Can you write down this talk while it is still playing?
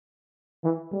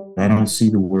I don't see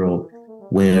the world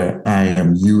where I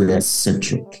am US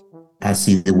centric. I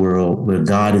see the world where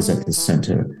God is at the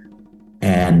center,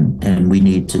 and we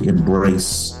need to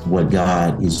embrace what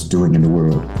God is doing in the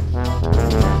world.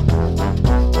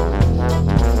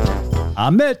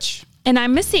 I'm Mitch. And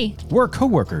I'm Missy. We're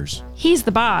co-workers. He's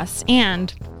the boss,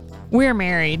 and we're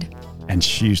married. And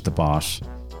she's the boss.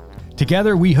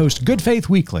 Together, we host Good Faith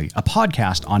Weekly, a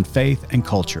podcast on faith and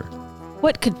culture.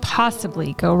 What could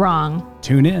possibly go wrong?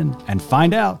 Tune in and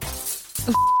find out.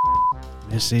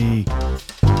 Missy.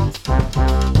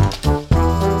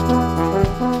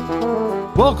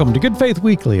 Welcome to Good Faith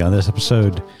Weekly. On this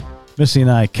episode, Missy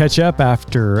and I catch up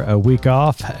after a week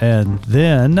off, and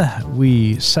then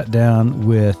we sat down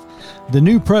with the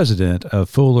new president of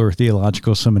Fuller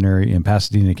Theological Seminary in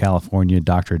Pasadena, California,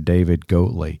 Dr. David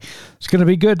Goatley. It's going to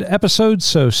be a good episode,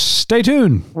 so stay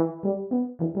tuned.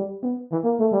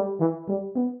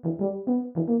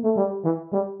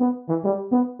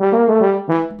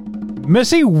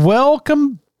 Missy,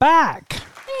 welcome back.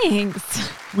 Thanks.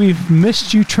 We've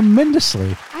missed you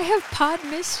tremendously. I have pod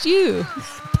missed you.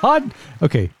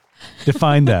 Okay,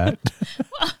 define that.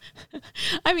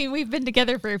 I mean, we've been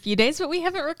together for a few days, but we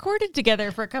haven't recorded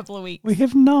together for a couple of weeks. We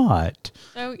have not.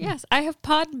 So, yes, I have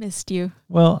pod missed you.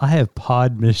 Well, I have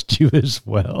pod missed you as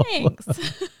well. Thanks.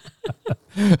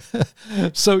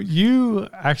 So you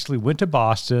actually went to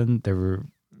Boston. There were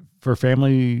for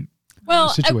family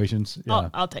situations.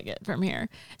 I'll take it from here.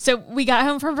 So we got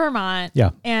home from Vermont.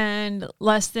 Yeah. And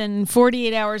less than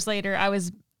 48 hours later, I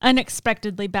was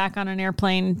unexpectedly back on an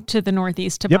airplane to the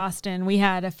Northeast to Boston. We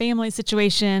had a family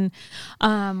situation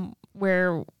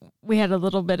where we had a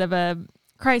little bit of a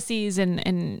crisis,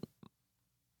 and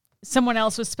someone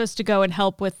else was supposed to go and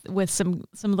help with some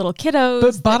little kiddos.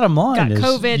 But bottom line got is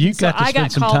COVID, you got to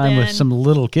spend some time with some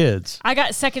little kids. I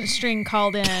got second string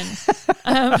called in.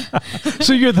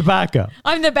 So you're the backup.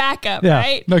 I'm the backup, yeah.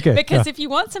 right? Okay. Because if you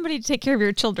want somebody to take care of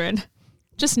your children,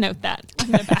 just note that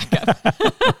I'm the backup.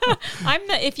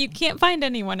 If you can't find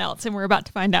anyone else, and we're about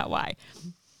to find out why.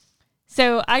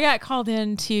 So I got called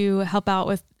in to help out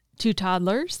with 2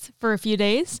 toddlers for a few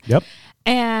days. Yep.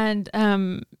 And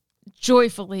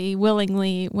joyfully,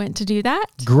 willingly went to do that.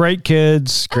 Great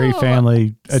kids, great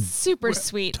family. Super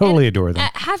sweet. Totally adore them.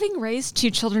 Having raised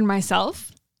 2 children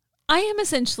myself, I am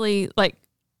essentially like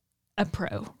a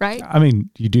pro, right? I mean,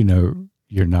 you do know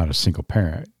you're not a single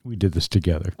parent. We did this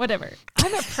together. Whatever.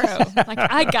 I'm a pro. Like,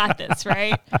 I got this,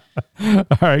 right? All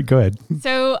right, go ahead.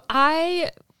 So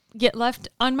I get left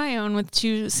on my own with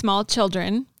 2 small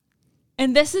children.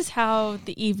 And this is how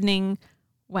the evening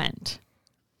went.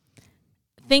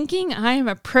 Thinking I am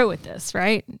a pro at this,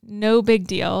 right? No big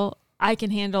deal. I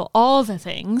can handle all the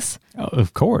things. Oh,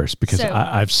 of course, because So-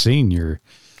 I've seen you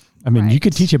Right.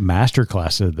 could teach a master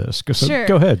class of this. Sure.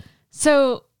 Go ahead.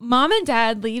 So mom and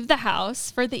dad leave the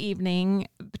house for the evening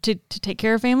to take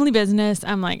care of family business.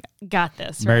 I'm like, got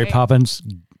this, Mary right? Poppins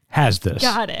has this.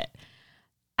 Got it.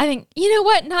 I think, you know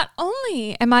what? Not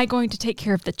only am I going to take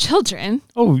care of the children,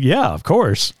 Oh, yeah, of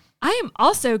course. I am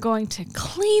also going to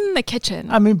clean the kitchen.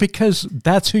 I mean, because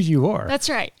that's who you are. That's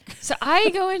right. So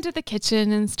I go into the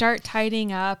kitchen and start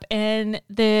tidying up, and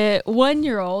the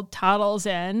 1-year-old toddles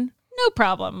in. No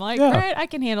problem. Like, right, I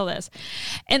can handle this.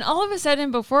 And all of a sudden,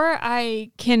 before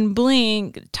I can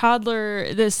blink,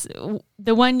 the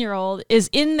 1-year-old is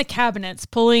in the cabinets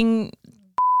pulling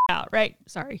out, right?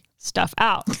 Sorry, stuff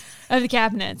out of the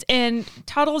cabinets, and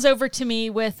toddles over to me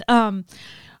with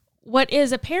what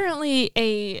is apparently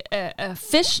a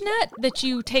fish net that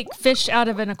you take fish out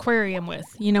of an aquarium with.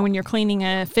 You know, when you're cleaning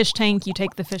a fish tank, you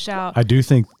take the fish out. I do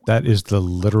think that is the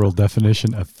literal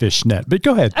definition of fish net, but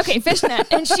go ahead. Okay, fish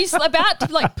net. And she's about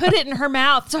to like put it in her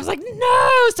mouth. So I was like, no.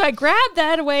 So I grabbed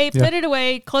that away, put it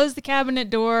away, closed the cabinet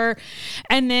door,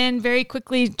 and then very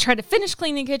quickly try to finish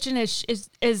cleaning the kitchen as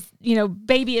you know,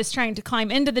 baby is trying to climb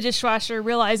into the dishwasher,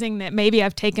 realizing that maybe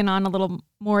I've taken on a little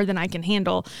more than I can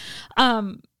handle.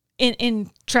 In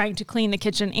trying to clean the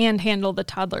kitchen and handle the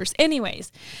toddlers.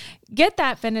 Anyways, get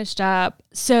that finished up.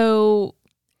 So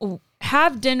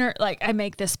have dinner. Like, I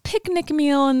make this picnic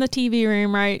meal in the TV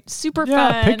room, right? Super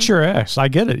fun. Picturesque. I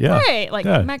get it. Yeah. Right. Like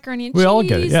macaroni and cheese, all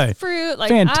get it. Yeah. fruit. Like,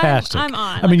 fantastic. I'm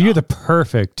on. I mean, you're the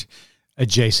perfect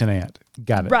adjacent aunt.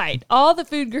 Got it. Right. All the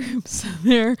food groups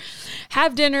there.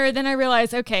 Have dinner. Then I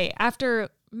realize, okay, after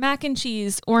mac and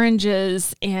cheese,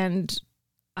 oranges, and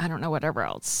I don't know, whatever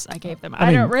else I gave them.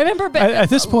 I don't remember. But at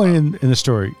this point in the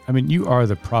story, I mean, you are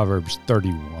the Proverbs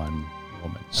 31 woman.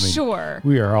 I mean, sure.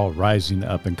 we are all rising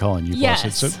up and calling you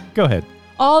blessed. So go ahead.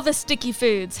 all the sticky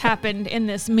foods happened in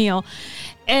this meal.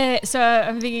 So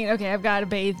I'm thinking, okay, I've got to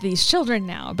bathe these children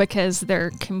now because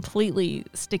they're completely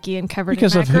sticky and covered in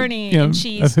macaroni and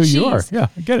cheese. Of who you are. Yeah,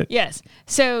 I get it. Yes.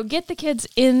 So get the kids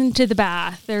into the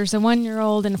bath. There's a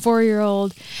 1-year-old and a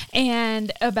 4-year-old.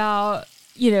 And about,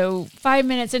 5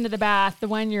 minutes into the bath, the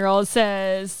 1-year-old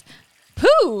says,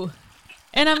 poo.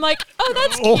 And I'm like, oh,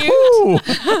 that's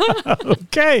cute.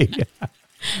 Okay.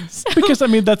 Because,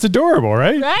 that's adorable,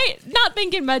 right? Right? Not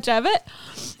thinking much of it.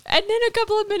 And then a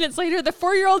couple of minutes later, the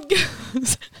 4-year-old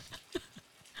goes,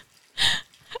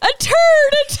 a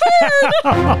turd. So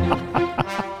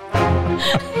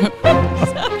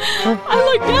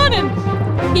I looked down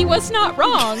and he was not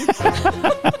wrong.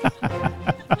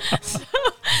 So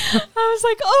I was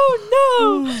like,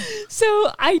 oh no. So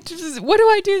what do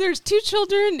I do? There's 2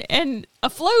 children and a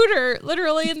floater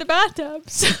literally in the bathtub.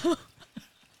 So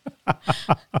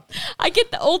I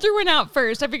get the older one out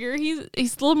first. I figure he's a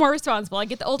little more responsible. I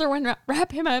get the older one,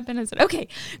 wrap him up, and I said, okay,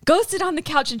 go sit on the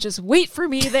couch and just wait for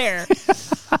me there.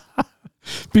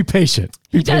 Be patient.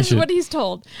 He does what he's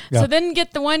told. Yeah. So then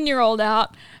get the 1-year-old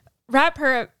out, wrap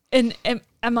her up, and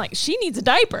I'm like, she needs a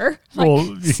diaper.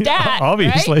 Stat,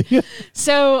 obviously. Right?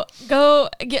 So go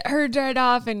get her dried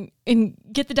off and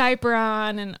get the diaper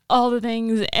on and all the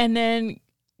things, and then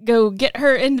go get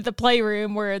her into the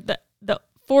playroom where the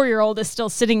 4-year-old is still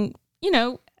sitting,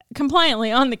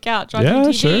 compliantly on the couch watching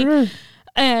TV. Sure.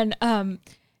 And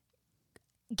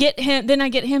then I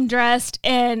get him dressed,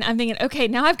 and I'm thinking, okay,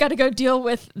 now I've got to go deal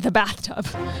with the bathtub.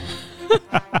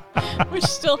 Which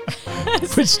still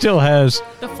has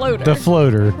the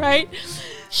floater. Right?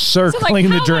 Circling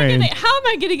the drain. How am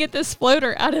I going to get this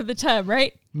floater out of the tub,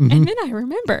 right? Mm-hmm. And then I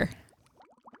remember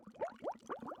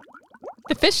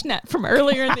the fishnet from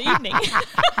earlier in the evening.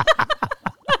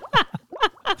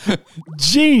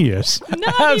 Genius.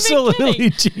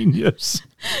 Absolutely genius.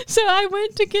 So I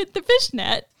went to get the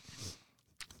fishnet,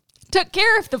 took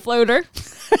care of the floater.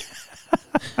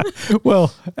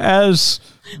 Well, as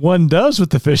one does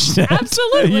with the fishnet.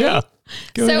 Absolutely. Yeah.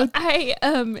 Go ahead. I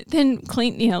then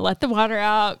cleaned, let the water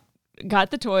out,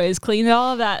 got the toys, cleaned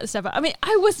all of that stuff.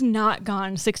 I was not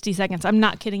gone 60 seconds. I'm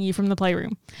not kidding you, from the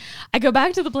playroom. I go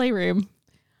back to the playroom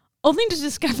only to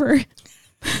discover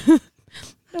the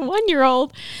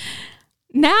 1-year-old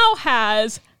now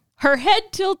has her head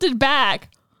tilted back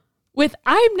with,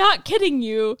 I'm not kidding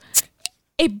you,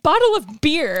 a bottle of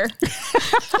beer.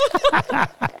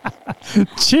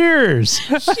 Cheers.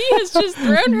 She has just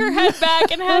thrown her head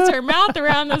back and has her mouth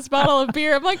around this bottle of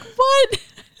beer. I'm like, what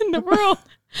in the world?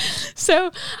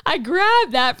 So I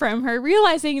grabbed that from her,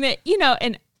 realizing that,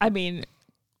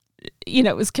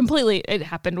 it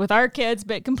happened with our kids,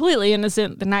 but completely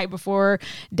innocent. The night before,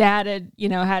 Dad had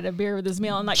a beer with his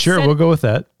meal, and we'll go with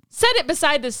that. Set it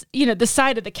beside this, the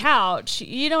side of the couch.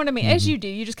 You know what I mean? Mm-hmm. As you do,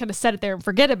 you just kind of set it there and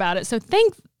forget about it. So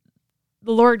thank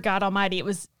the Lord God Almighty, it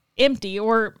was empty,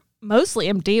 or mostly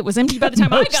empty. It was empty by the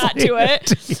time I got to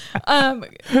it.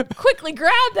 Quickly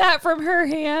grabbed that from her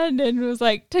hand and was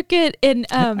like, took it. And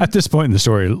at this point in the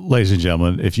story, ladies and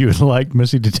gentlemen, if you would like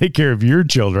Missy to take care of your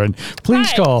children,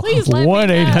 please call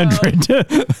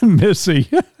 1-800-MISSY.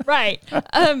 Right.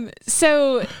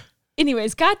 So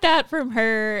anyways, got that from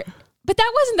her. But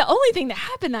that wasn't the only thing that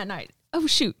happened that night. Oh,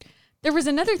 shoot. There was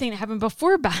another thing that happened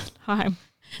before bath time.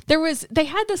 They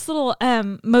had this little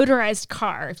motorized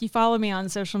car. If you follow me on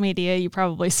social media, you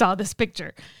probably saw this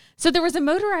picture. So there was a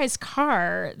motorized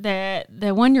car that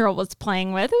the 1-year-old was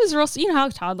playing with. It was real, you know how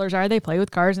toddlers are. They play with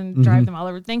cars and drive them all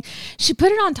over the thing. She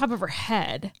put it on top of her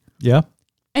head. Yeah.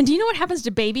 And do you know what happens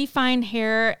to baby fine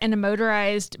hair and a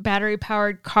motorized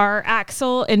battery-powered car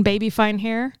axle in baby fine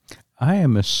hair? I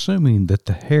am assuming that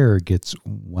the hair gets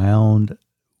wound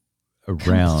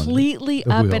around. Completely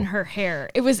up in her hair.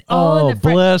 It was all in the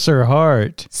front. Bless her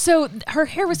heart. So her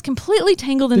hair was completely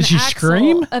tangled in the axle. Did she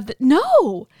scream?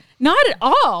 No, not at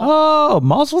all. Oh,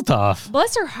 mazel tov.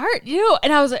 Bless her heart.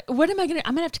 And I was like, what am I going to,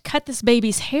 I'm going to have to cut this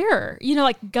baby's hair,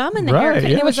 like gum in the hair.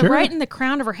 Yeah, it was right in the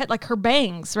crown of her head, like her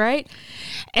bangs, right?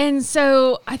 And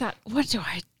so I thought, what do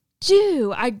I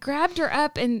do? I grabbed her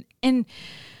up and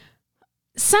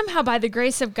somehow, by the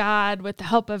grace of God, with the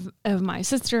help of my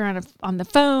sister on the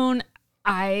phone,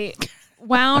 I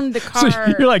wound the car.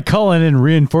 So you're like calling in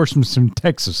reinforcements from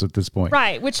Texas at this point.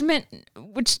 Right, which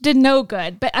did no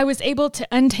good. But I was able to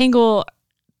untangle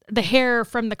the hair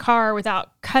from the car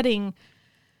without cutting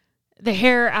the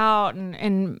hair out,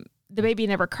 and the baby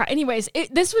never cried. Anyways,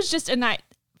 this was just a night.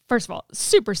 First of all,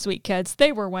 super sweet kids.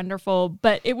 They were wonderful,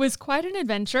 but it was quite an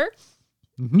adventure.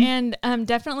 Mm-hmm. And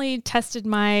definitely tested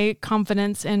my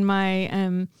confidence and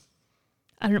my,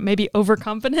 maybe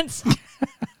overconfidence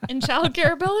in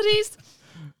childcare abilities.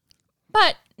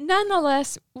 But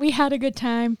nonetheless, we had a good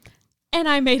time, and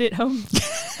I made it home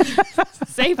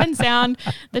safe and sound.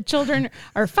 The children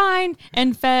are fine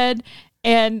and fed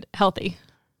and healthy.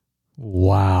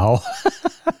 Wow.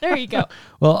 There you go.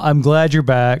 Well, I'm glad you're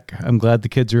back. I'm glad the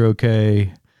kids are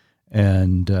okay.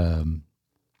 And,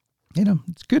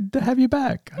 it's good to have you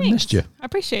back. Thanks. I missed you. I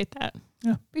appreciate that.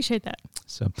 Yeah. Appreciate that.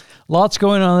 So lots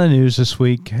going on in the news this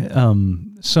week.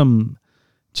 Some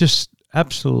just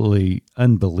absolutely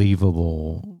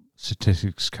unbelievable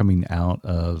statistics coming out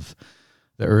of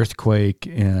the earthquake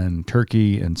in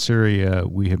Turkey and Syria.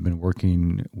 We have been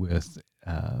working with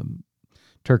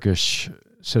Turkish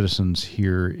citizens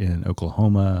here in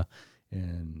Oklahoma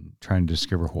and trying to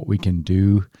discover what we can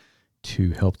do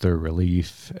to help their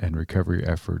relief and recovery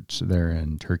efforts there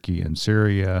in Turkey and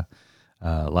Syria.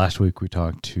 Last week we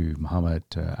talked to Mohammed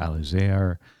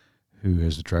Alizair, who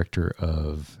is the director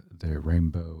of the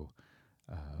Rainbow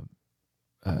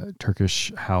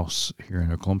Turkish House here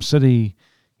in Oklahoma City.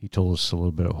 He told us a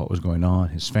little bit of what was going on.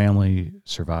 His family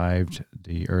survived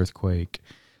the earthquake,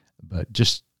 but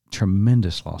just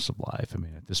tremendous loss of life. I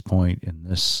mean, at this point in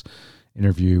this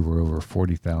interview, we're over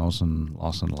 40,000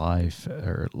 loss of life,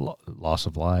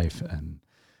 and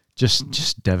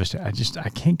just devastating. I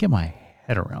can't get my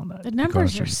head around that. The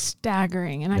numbers are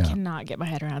staggering, and I cannot get my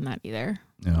head around that either.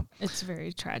 Yeah. It's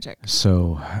very tragic.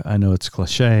 So I know it's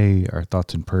cliche. Our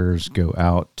thoughts and prayers go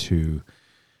out to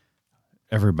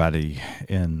everybody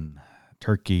in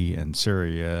Turkey and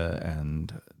Syria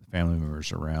and family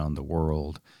members around the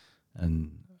world.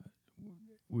 And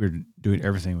we're doing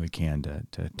everything we can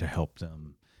to help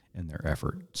them in their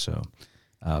effort. So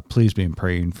please be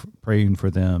praying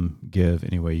for them. Give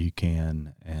any way you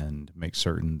can, and make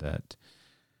certain that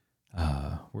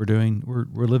we're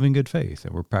living good faith,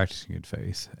 and we're practicing good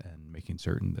faith, and making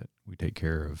certain that we take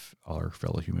care of all our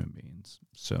fellow human beings.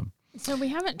 So we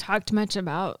haven't talked much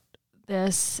about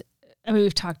this. I mean,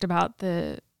 we've talked about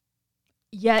the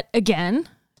yet again.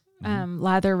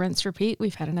 Lather, rinse, repeat.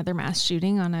 We've had another mass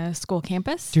shooting on a school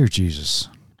campus. Dear Jesus.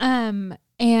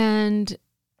 And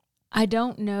I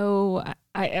don't know,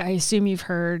 I assume you've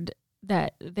heard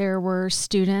that there were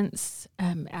students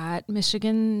at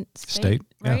Michigan State,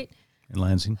 right? Yeah, in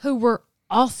Lansing. Who were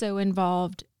also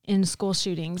involved in school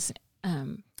shootings.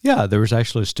 There was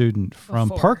actually a student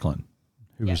from Parkland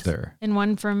who was there. And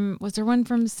was there one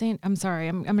from I'm sorry,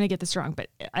 I'm going to get this wrong,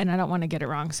 and I don't want to get it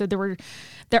wrong. So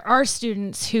there are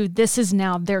students who this is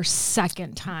now their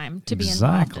second time to be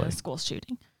involved in a school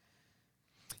shooting.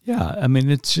 Yeah. I mean,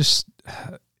 it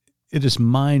is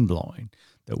mind blowing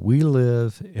that we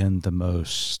live in the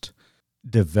most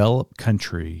developed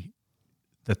country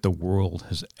that the world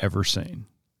has ever seen.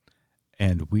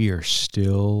 And we are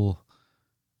still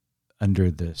under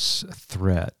this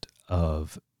threat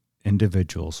of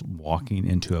individuals walking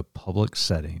into a public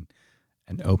setting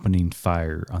and opening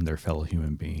fire on their fellow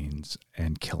human beings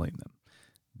and killing them.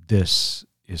 This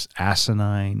is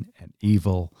asinine and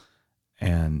evil,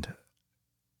 and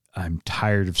I'm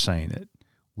tired of saying it.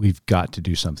 We've got to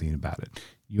do something about it.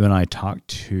 You and I talked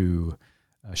to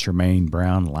Charmaine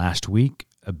Brown last week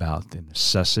about the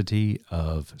necessity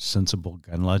of sensible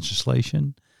gun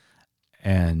legislation,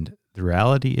 and the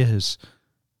reality is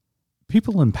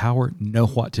people in power know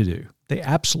what to do. They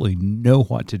absolutely know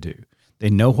what to do. They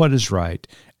know what is right,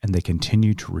 and they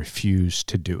continue to refuse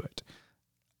to do it.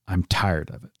 I'm tired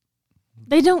of it.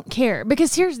 They don't care,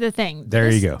 because here's the thing.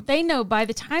 You go. They know by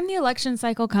the time the election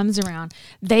cycle comes around,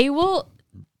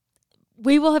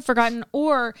 we will have forgotten,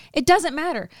 or it doesn't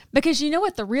matter, because you know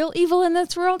what the real evil in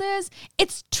this world is?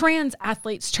 It's trans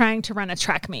athletes trying to run a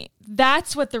track meet.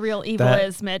 That's what the real evil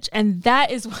is, Mitch, and that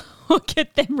is what will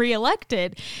get them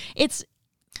reelected.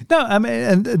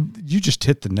 And you just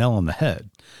hit the nail on the head.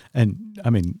 And I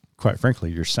mean, quite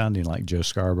frankly, you're sounding like Joe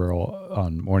Scarborough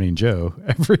on Morning Joe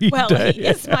every day. Well, he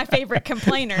is my favorite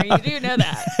complainer. You do know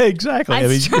that. Exactly.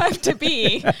 I strive to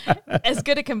be as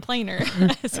good a complainer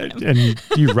as him. And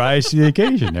you rise to the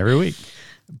occasion every week.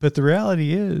 But the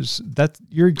reality is that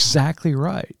you're exactly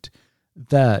right.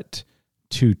 That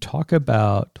to talk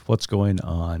about what's going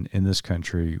on in this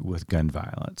country with gun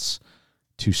violence,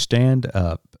 to stand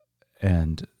up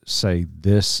and say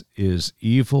this is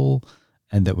evil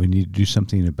and that we need to do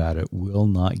something about it will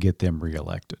not get them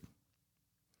reelected.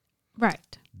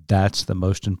 Right. That's the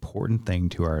most important thing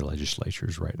to our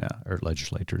legislators right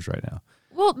now.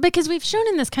 Well, because we've shown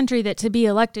in this country that to be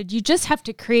elected, you just have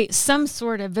to create some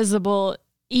sort of visible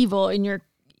evil, and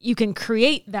you can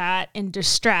create that and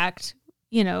distract,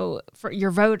 for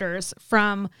your voters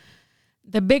from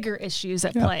the bigger issues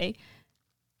at play.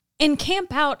 and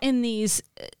camp out in these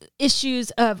issues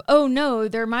of, oh no,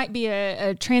 there might be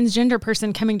a transgender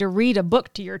person coming to read a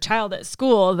book to your child at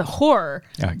school, the horror.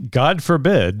 Yeah, God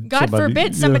forbid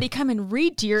somebody come and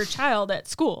read to your child at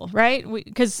school, right?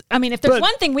 Because, I mean, if there's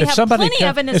one thing we have plenty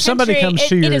of in this country,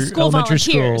 it is school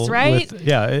volunteers, right?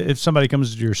 If somebody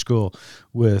comes to your school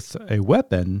with a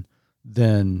weapon,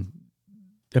 then,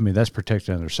 I mean, that's protected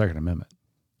under the Second Amendment.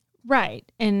 Right.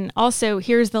 And also,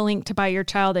 here's the link to buy your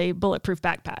child a bulletproof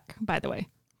backpack, by the way.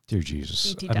 Dear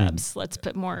Jesus. BT Dubs, let's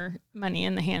put more money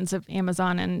in the hands of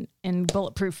Amazon and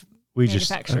bulletproof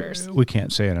manufacturers. We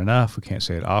can't say it enough. We can't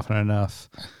say it often enough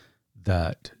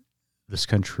that this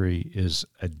country is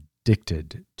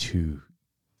addicted to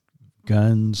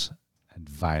guns and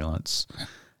violence,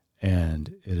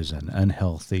 and it is an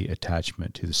unhealthy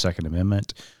attachment to the Second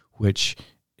Amendment, which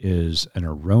is an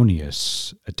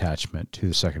erroneous attachment to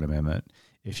the Second Amendment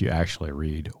if you actually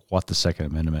read what the Second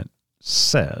Amendment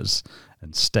says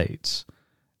and states.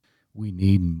 We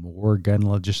need more gun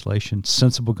legislation,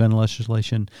 sensible gun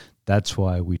legislation. That's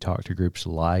why we talk to groups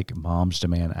like Moms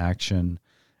Demand Action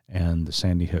and the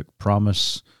Sandy Hook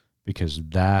Promise, because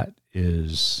that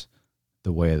is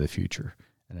the way of the future.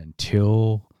 And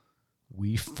until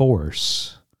we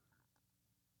force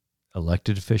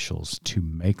elected officials to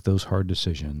make those hard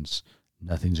decisions,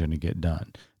 nothing's going to get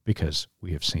done, because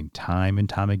we have seen time and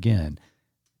time again,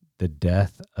 the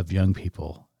death of young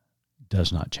people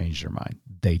does not change their mind.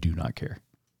 They do not care.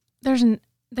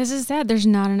 This is sad. There's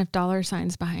not enough dollar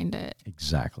signs behind it.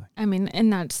 Exactly. I mean,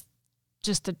 and that's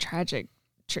just a tragic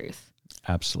truth.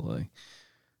 Absolutely.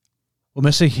 Well,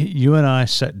 Missy, you and I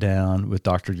sat down with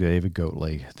Dr. David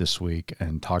Goatley this week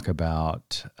and talk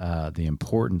about the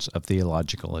importance of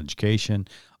theological education.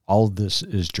 All of this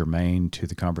is germane to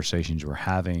the conversations we're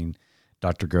having.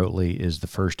 Dr. Goatley is the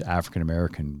first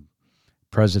African-American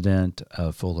president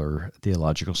of Fuller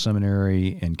Theological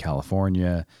Seminary in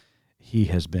California. He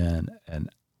has been an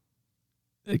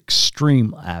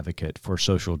extreme advocate for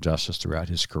social justice throughout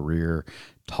his career,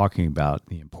 talking about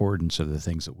the importance of the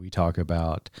things that we talk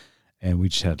about. And we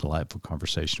just had a delightful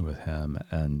conversation with him,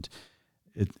 and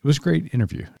it was a great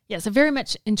interview. Yes, I very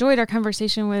much enjoyed our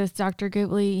conversation with Dr.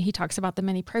 Goatley. He talks about the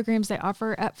many programs they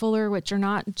offer at Fuller, which are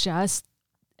not just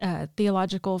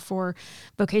theological for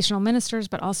vocational ministers,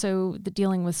 but also the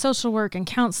dealing with social work and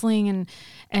counseling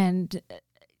and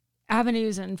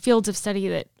avenues and fields of study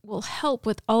that will help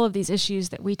with all of these issues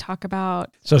that we talk about.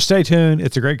 So stay tuned.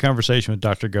 It's a great conversation with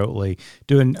Dr. Goatley,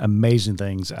 doing amazing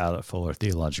things out at Fuller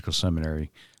Theological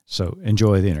Seminary. So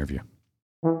enjoy the interview.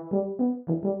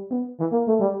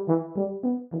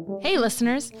 Hey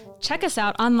listeners, check us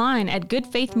out online at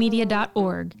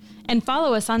goodfaithmedia.org and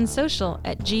follow us on social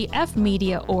at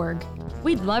gfmedia.org.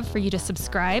 We'd love for you to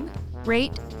subscribe,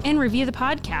 rate, and review the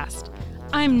podcast.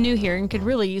 I'm new here and could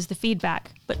really use the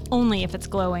feedback, but only if it's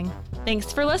glowing.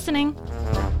 Thanks for listening.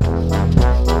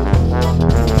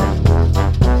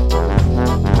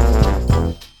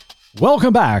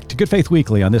 Welcome back to Good Faith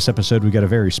Weekly. On this episode, we've got a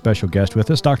very special guest with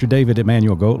us. Dr. David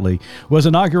Emmanuel Goatley was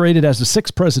inaugurated as the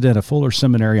sixth president of Fuller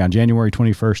Seminary on January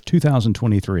 21st,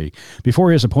 2023.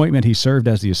 Before his appointment, he served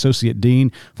as the Associate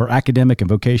Dean for Academic and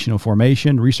Vocational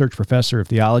Formation, Research Professor of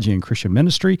Theology and Christian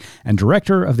Ministry, and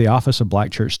Director of the Office of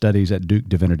Black Church Studies at Duke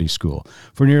Divinity School.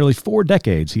 For nearly 4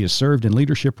 decades, he has served in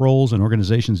leadership roles in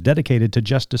organizations dedicated to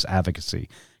justice advocacy,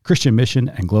 Christian mission,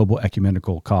 and global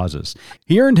ecumenical causes.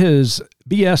 He earned his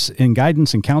B.S. in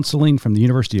Guidance and Counseling from the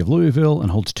University of Louisville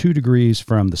and holds 2 degrees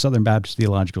from the Southern Baptist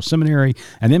Theological Seminary,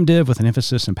 an MDiv with an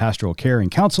emphasis in pastoral care and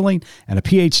counseling, and a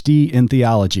Ph.D. in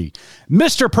theology.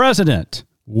 Mr. President,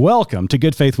 welcome to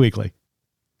Good Faith Weekly.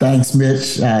 Thanks,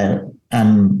 Mitch.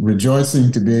 I'm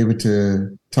rejoicing to be able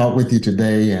to talk with you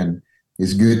today, and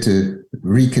it's good to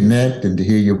reconnect and to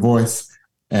hear your voice.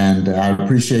 And I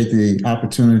appreciate the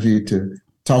opportunity to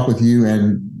talk with you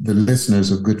and the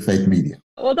listeners of Good Faith Media.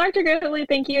 Well, Dr. Goatley,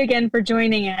 thank you again for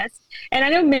joining us. And I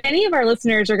know many of our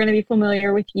listeners are going to be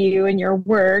familiar with you and your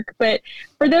work, but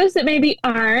for those that maybe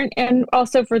aren't, and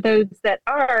also for those that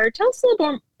are, tell us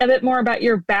a bit more about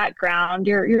your background,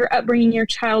 your upbringing, your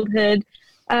childhood,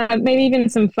 maybe even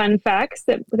some fun facts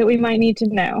that we might need to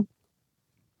know.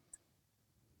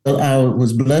 Well, I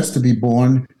was blessed to be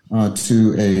born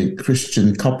to a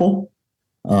Christian couple.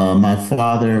 My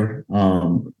father,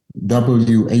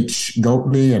 W.H.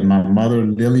 Goatley, and my mother,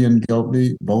 Lillian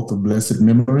Goatley, both of blessed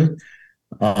memory,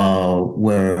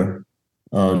 were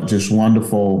just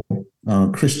wonderful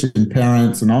Christian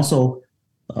parents, and also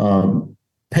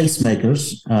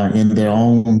pacemakers in their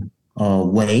own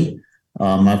way.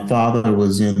 My father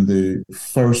was in the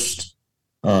first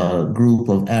group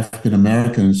of African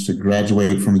Americans to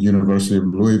graduate from the University of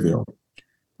Louisville.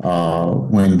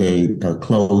 when they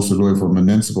closed the Louisville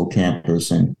Municipal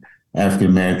Campus, and African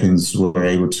Americans were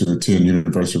able to attend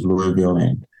University of Louisville.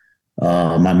 And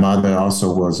my mother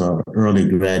also was an early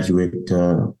graduate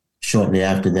shortly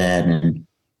after that, and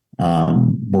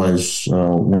was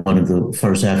one of the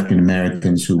first African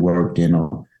Americans who worked in a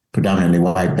predominantly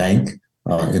white bank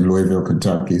in Louisville,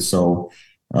 Kentucky. So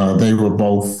they were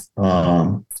both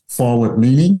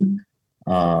forward-leaning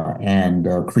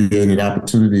and created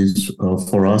opportunities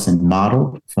for us and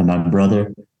modeled for my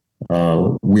brother,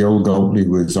 Will Goatley,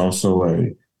 who is also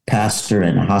a pastor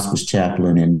and a hospice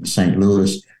chaplain in St.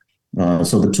 Louis.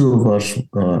 So the two of us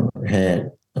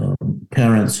had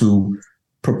parents who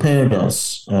prepared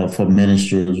us for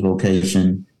ministry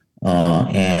vocation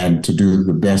and to do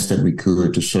the best that we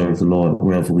could to serve the Lord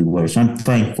wherever we were. So I'm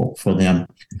thankful for them.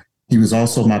 He was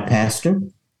also my pastor.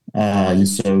 He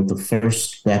served the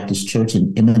First Baptist Church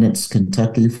in Eminence,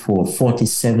 Kentucky for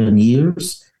 47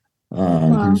 years.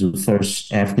 Wow. He was the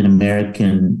first African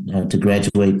American to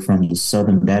graduate from the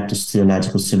Southern Baptist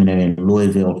Theological Seminary in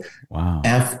Louisville. Wow.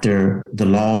 After the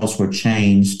laws were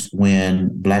changed when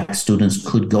Black students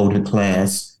could go to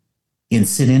class and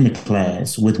sit in the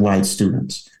class with white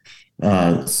students. We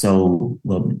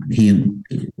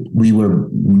were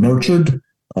nurtured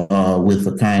with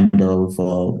a kind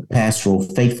of pastoral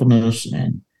faithfulness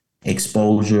and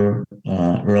exposure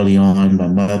early on. My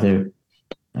mother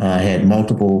had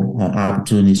multiple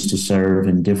opportunities to serve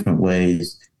in different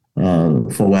ways.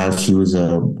 For a while, she was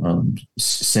a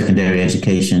secondary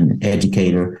education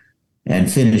educator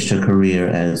and finished her career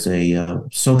as a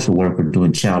social worker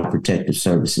doing child protective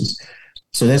services.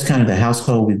 So that's kind of the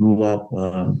household we grew up.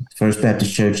 First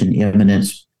Baptist Church in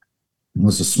Eminence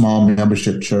was a small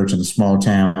membership church in a small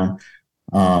town,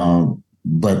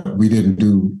 but we didn't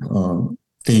do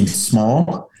things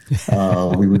small.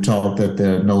 We were taught that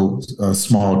there are no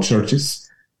small churches.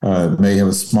 May have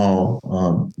a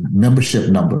small membership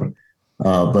number,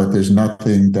 but there's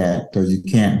nothing that you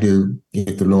can't do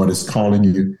if the Lord is calling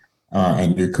you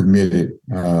and you're committed.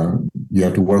 You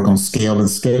have to work on scale and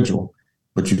schedule,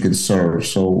 but you can serve.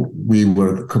 So we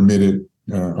were committed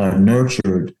or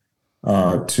nurtured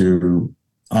to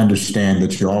understand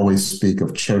that you always speak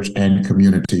of church and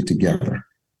community together.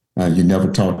 You never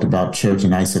talked about church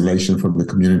in isolation from the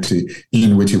community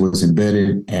in which it was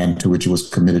embedded and to which it was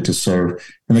committed to serve.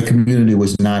 And the community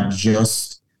was not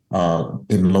just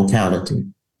in locality.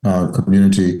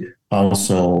 Community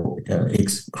also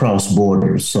crossed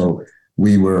borders. So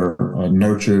we were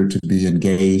nurtured to be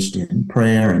engaged in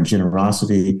prayer and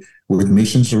generosity with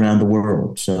missions around the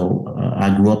world. So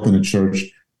I grew up in a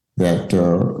church that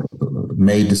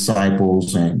made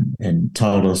disciples and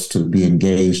taught us to be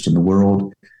engaged in the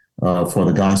world for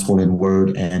the gospel in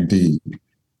word and deed.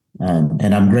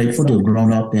 And I'm grateful to have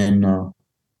grown up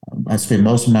I spent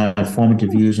most of my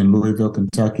formative years in Louisville,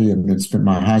 Kentucky, and then spent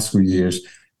my high school years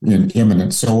in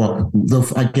Eminence. So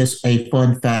I guess a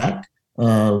fun fact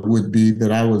would be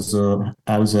that I was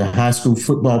a high school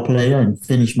football player and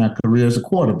finished my career as a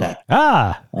quarterback.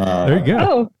 There you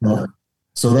go.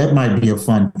 So that might be a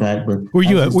fun fact. But were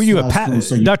you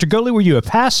Dr. Goatley, were you a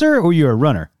passer or were you a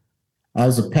runner? I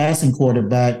was a passing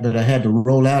quarterback, but I had to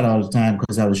roll out all the time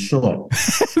because I was short.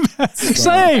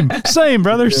 Same,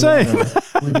 brother, same.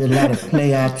 We did a lot of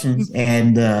play options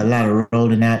and a lot of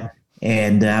rolling out.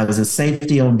 And I was a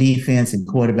safety on defense and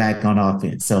quarterback on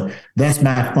offense. So that's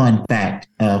my fun fact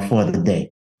for the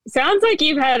day. Sounds like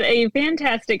you've had a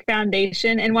fantastic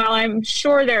foundation. And while I'm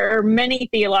sure there are many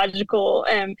theological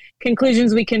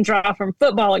conclusions we can draw from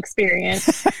football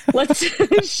experience, let's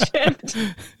shift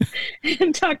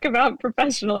and talk about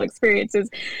professional experiences.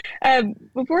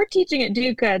 Before teaching at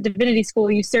Duke Divinity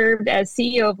School, you served as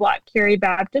CEO of Lock Carey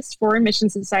Baptist Foreign Mission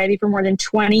Society for more than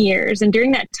 20 years. And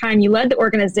during that time, you led the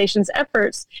organization's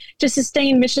efforts to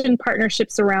sustain mission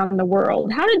partnerships around the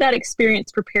world. How did that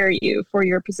experience prepare you for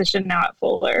your position now at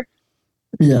Fuller?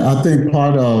 Yeah, I think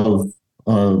part of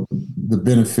the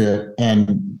benefit,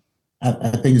 and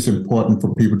I think it's important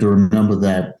for people to remember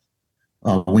that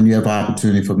when you have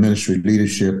opportunity for ministry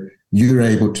leadership, you're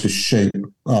able to shape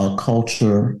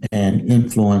culture and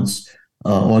influence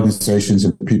organizations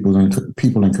and people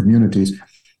and communities,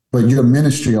 but your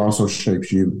ministry also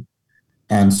shapes you.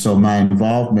 And so my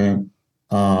involvement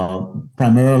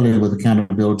primarily with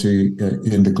accountability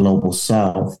in the Global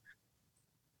South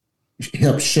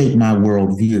helped shape my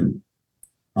worldview.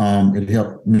 It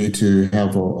helped me to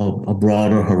have a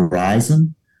broader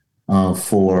horizon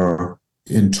for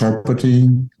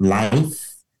interpreting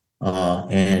life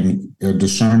and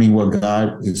discerning what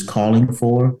God is calling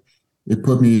for. It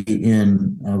put me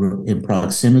in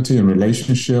proximity and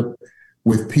relationship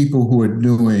with people who are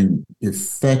doing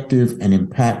effective and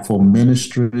impactful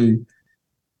ministry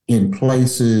in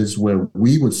places where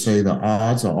we would say the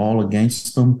odds are all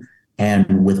against them,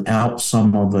 and without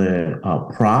some of the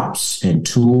props and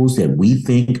tools that we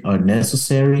think are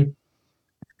necessary.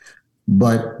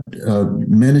 But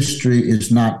ministry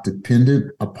is not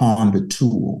dependent upon the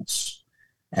tools.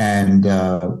 And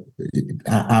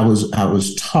I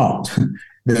was taught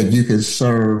that you can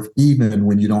serve even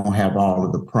when you don't have all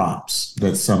of the props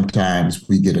that sometimes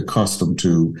we get accustomed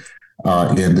to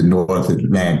in the North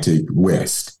Atlantic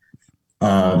West.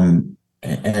 And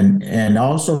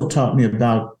also taught me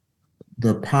about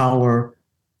the power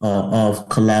of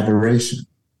collaboration.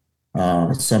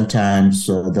 Sometimes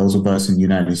those of us in the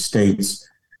United States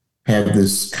have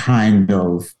this kind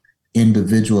of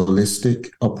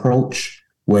individualistic approach,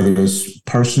 whether it's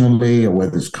personally or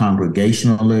whether it's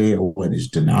congregationally or whether it's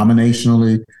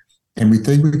denominationally, and we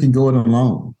think we can go it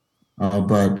alone.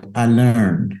 But I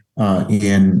learned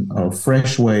in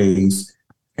fresh ways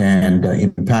and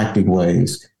impacting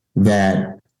ways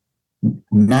that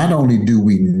not only do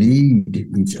we need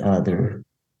each other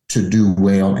to do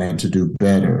well and to do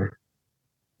better,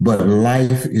 but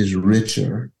life is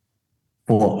richer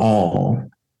for all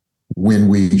when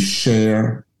we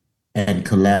share and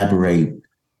collaborate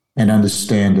and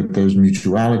understand that there's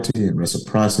mutuality and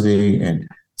reciprocity, and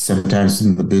sometimes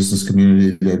in the business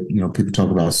community that people talk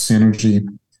about synergy,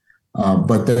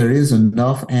 but there is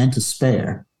enough and to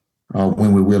spare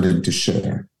when we're willing to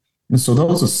share. And so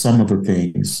those are some of the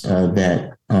things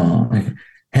that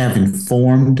have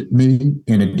informed me,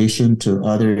 in addition to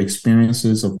other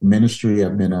experiences of ministry.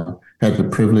 I've had the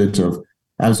privilege of,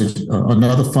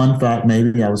 another fun fact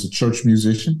maybe, I was a church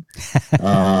musician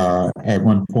at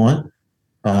one point.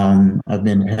 I've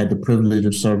had the privilege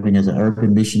of serving as an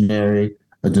urban missionary,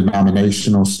 a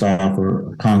denominational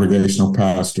staffer, a congregational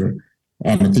pastor,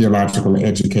 and a theological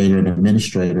educator and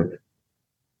administrator,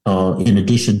 in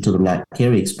addition to the Black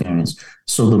Carey experience.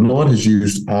 So the Lord has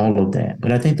used all of that.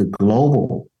 But I think the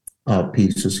global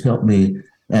piece has helped me.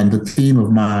 And the theme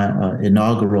of my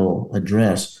inaugural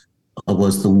address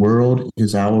was "The world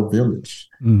is our village."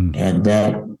 And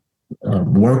that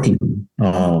working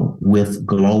with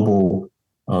global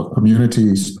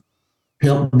communities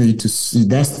helped me to see,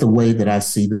 that's the way that I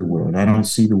see the world. I don't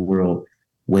see the world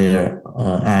where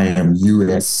I am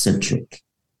U.S.-centric.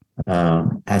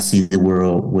 I see the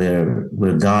world where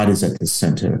God is at the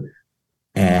center,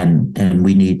 and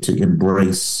we need to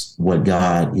embrace what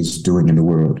God is doing in the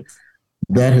world.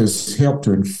 That has helped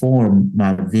to inform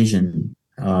my vision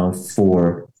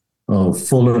for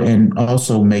Fuller, and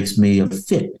also makes me a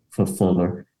fit for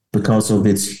Fuller because of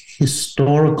its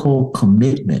historical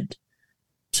commitment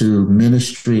to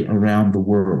ministry around the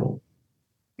world.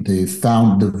 The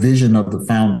vision of the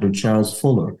founder, Charles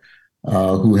Fuller,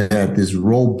 who had this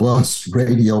robust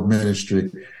radio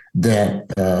ministry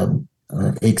that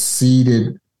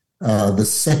exceeded the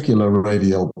secular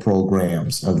radio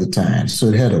programs of the time. So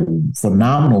it had a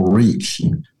phenomenal reach.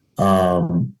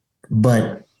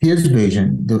 But his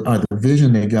vision, the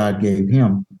vision that God gave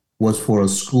him, was for a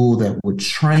school that would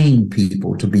train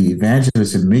people to be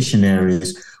evangelists and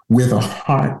missionaries with a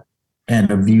heart and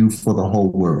a view for the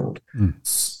whole world.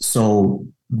 So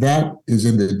that is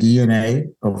in the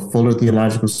DNA of Fuller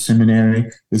Theological Seminary.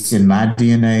 It's in my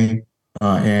DNA,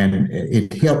 and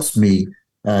it helps me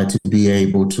to be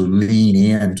able to lean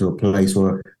into a place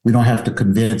where we don't have to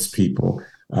convince people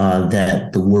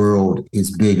that the world is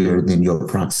bigger than your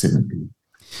proximity.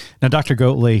 Now, Dr.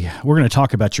 Goatley, we're going to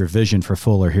talk about your vision for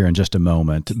Fuller here in just a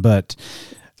moment, but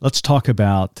let's talk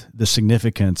about the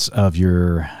significance of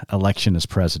your election as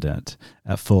president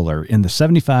at Fuller. In the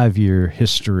 75-year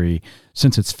history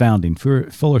since its founding,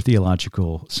 Fuller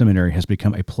Theological Seminary has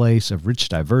become a place of rich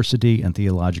diversity and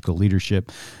theological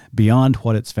leadership beyond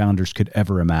what its founders could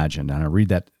ever imagine. And I read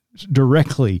that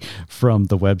directly from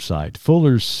the website.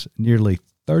 Fuller's nearly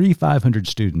 3,500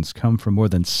 students come from more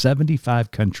than 75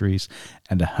 countries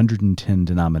and 110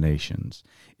 denominations.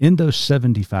 In those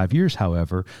 75 years,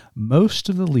 however, most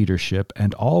of the leadership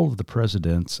and all of the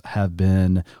presidents have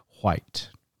been white.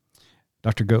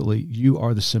 Dr. Goatley, you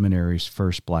are the seminary's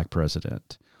first Black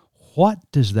president. What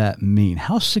does that mean?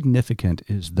 How significant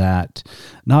is that,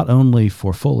 not only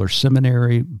for Fuller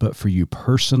Seminary, but for you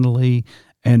personally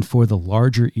and for the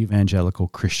larger evangelical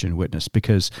Christian witness?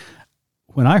 Because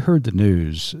when I heard the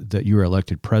news that you were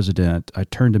elected president, I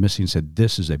turned to Missy and said,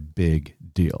 this is a big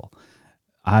deal.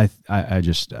 I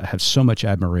just have so much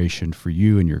admiration for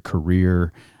you and your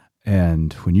career.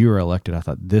 And when you were elected, I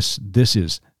thought this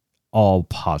is all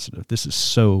positive. This is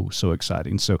so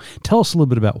exciting. So tell us a little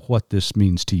bit about what this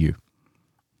means to you.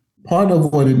 Part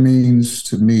of what it means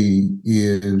to me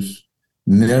is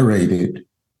narrated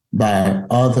by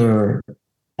other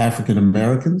African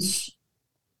Americans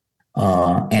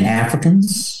and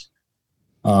Africans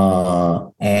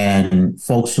and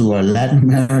folks who are Latin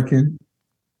American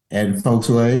and folks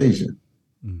who are Asian.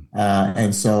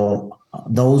 And so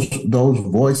those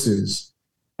voices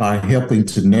are helping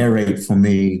to narrate for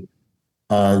me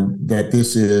that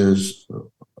this is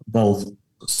both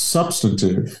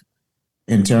substantive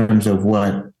in terms of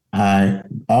what I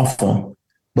offer,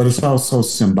 but it's also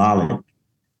symbolic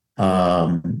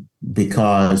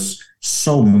because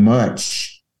so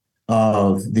much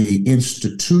of the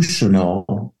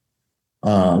institutional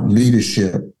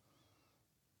leadership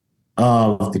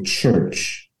of the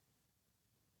church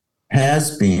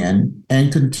has been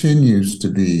and continues to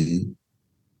be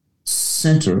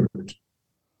centered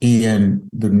in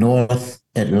the North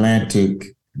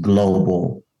Atlantic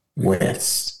global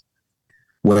West,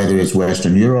 whether it's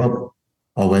Western Europe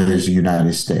or whether it's the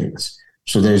United States.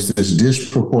 So there's this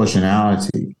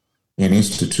disproportionality in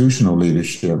institutional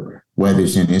leadership, whether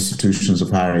it's in institutions of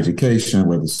higher education,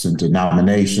 whether it's in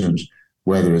denominations,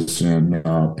 whether it's in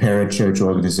parachurch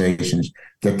organizations,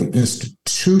 that the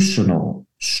institutional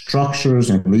structures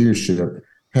and leadership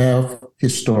have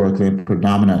historically and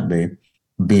predominantly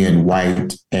been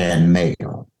white and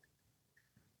male.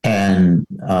 And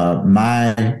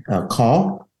my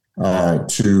call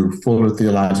to Fuller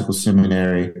Theological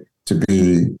Seminary to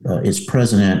be its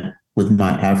president with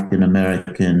my African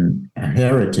American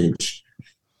heritage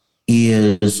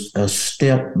is a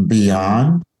step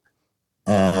beyond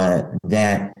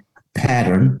that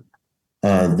pattern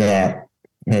that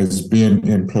has been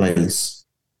in place.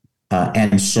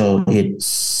 And so it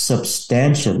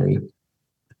substantially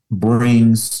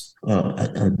brings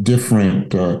a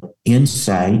different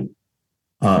insight,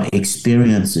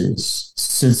 experiences,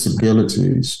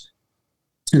 sensibilities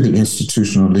to the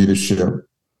institutional leadership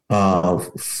of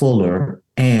Fuller,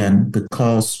 and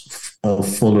because of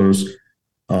Fuller's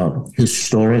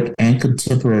historic and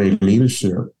contemporary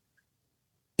leadership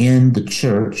in the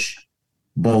church,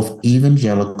 both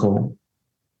evangelical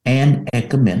and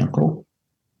ecumenical,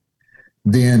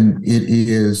 then it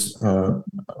is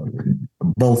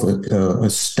both a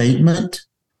statement,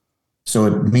 so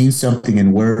it means something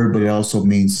in word, but it also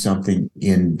means something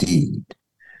in deed.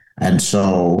 And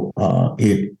so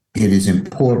it is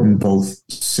important both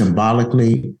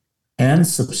symbolically and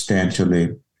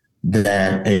substantially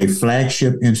that a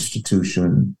flagship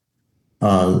institution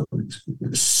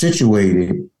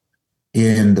situated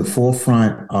in the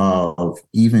forefront of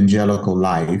evangelical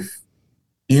life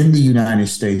in the United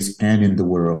States and in the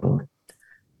world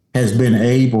has been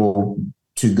able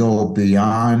to go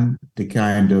beyond the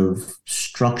kind of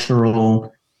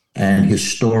structural and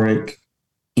historic,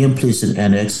 implicit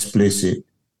and explicit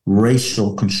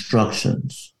racial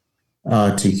constructions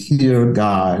to hear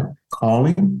God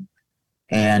calling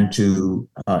and to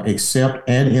accept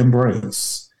and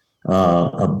embrace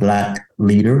a Black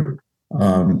leader.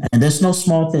 And that's no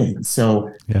small thing.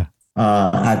 So yeah.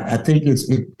 I think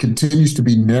it continues to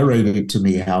be narrated to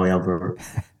me, however,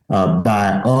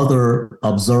 by other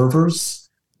observers,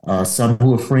 some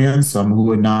who are friends, some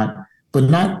who are not, but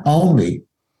not only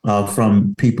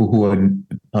from people who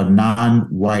are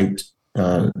non-white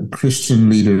Christian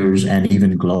leaders and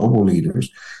even global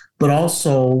leaders, but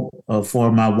also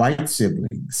for my white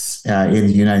siblings in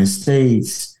the United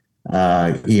States,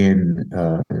 in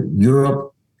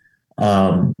Europe,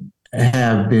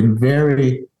 have been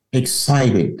very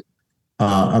excited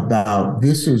about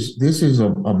this is a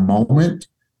moment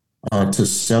to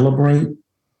celebrate.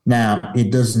 Now,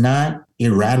 it does not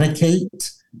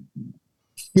eradicate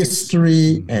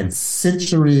history and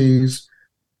centuries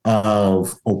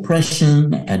of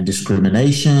oppression and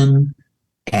discrimination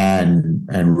and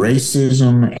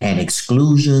racism and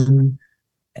exclusion.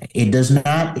 It does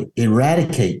not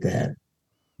eradicate that,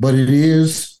 but it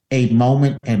is a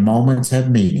moment, and moments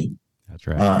have meaning. That's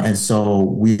right. And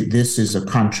so this is a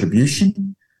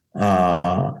contribution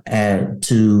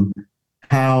to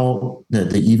how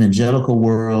the evangelical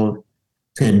world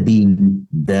can be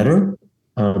better.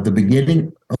 The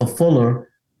beginning of Fuller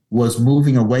was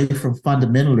moving away from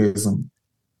fundamentalism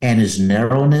and its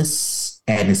narrowness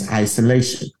and its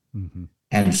isolation. Mm-hmm.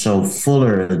 And so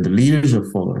Fuller and the leaders of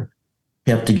Fuller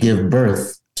helped to give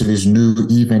birth to this new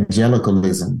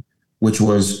evangelicalism, which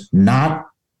was not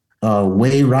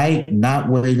way right, not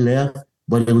way left,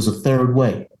 but it was a third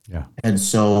way. Yeah. And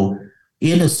so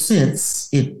in a sense,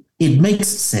 it makes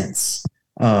sense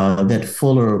that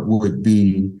Fuller would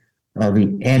be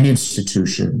an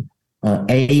institution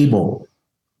able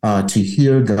to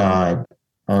hear God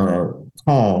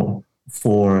call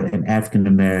for an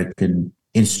African-American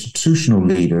institutional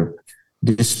leader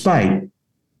despite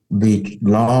the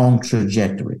long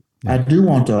trajectory. I do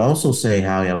want to also say,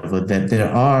 however, that there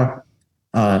are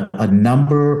a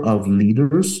number of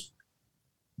leaders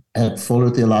at Fuller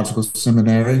Theological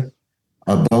Seminary,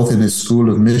 both in its School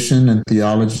of Mission and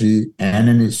Theology and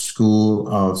in its School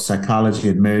of Psychology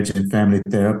and Marriage and Family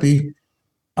Therapy,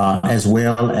 as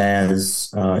well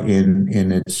as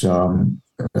in its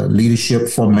leadership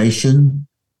formation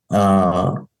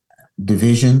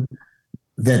division,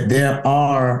 that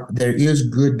there is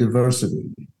good diversity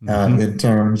in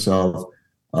terms of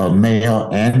male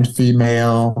and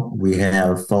female. We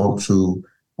have folks who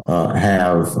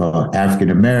have African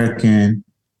American,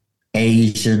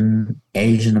 Asian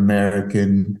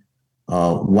American,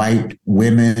 white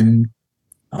women,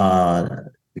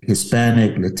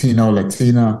 Hispanic, Latino,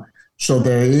 Latina. So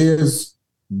there is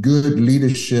good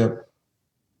leadership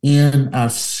in our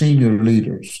senior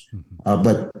leaders,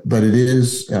 but it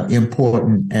is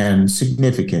important and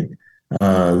significant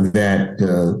that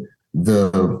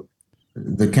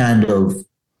the kind of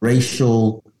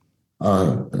racial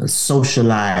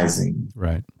socializing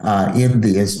in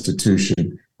the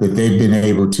institution that they've been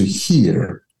able to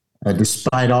hear,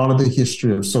 despite all of the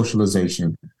history of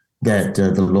socialization, that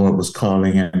the Lord was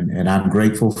calling, and I'm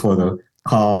grateful for the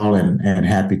call and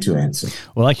happy to answer.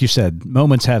 Well, like you said,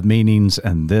 moments have meanings,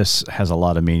 and this has a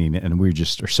lot of meaning, and we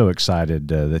just are so excited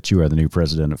that you are the new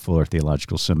president of Fuller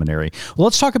Theological Seminary. Well,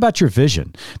 let's talk about your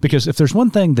vision, because if there's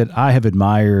one thing that I have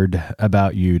admired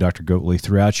about you, Dr. Goatley,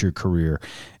 throughout your career,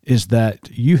 is that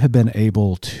you have been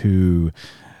able to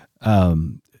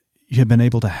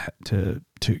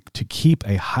to keep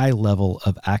a high level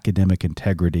of academic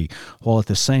integrity while at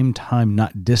the same time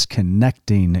not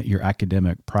disconnecting your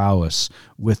academic prowess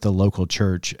with the local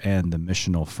church and the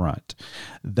missional front.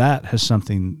 That is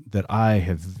something that I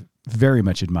have very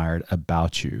much admired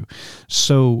about you.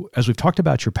 So as we've talked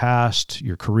about your past,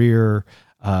 your career,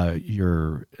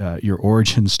 your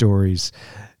origin stories,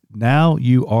 now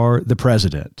you are the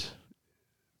president.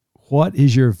 What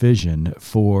is your vision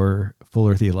for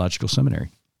Fuller Theological Seminary?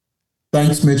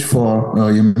 Thanks, Mitch, for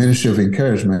your ministry of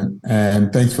encouragement,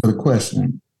 and thanks for the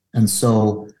question. And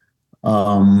so,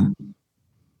 I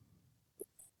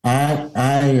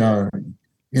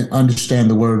understand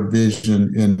the word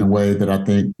vision in a way that I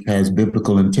think has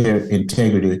biblical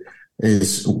integrity,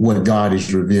 is what God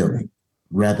is revealing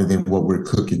rather than what we're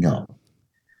cooking up.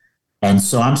 And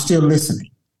so I'm still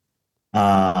listening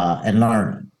and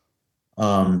learning.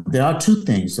 There are two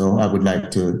things, though, I would like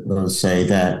to say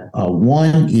that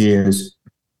one is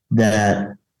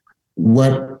that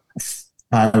I'll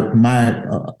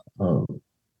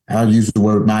use the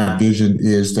word, my vision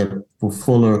is that for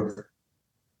Fuller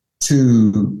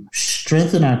to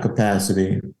strengthen our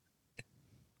capacity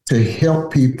to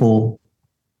help people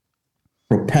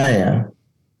prepare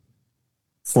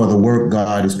for the work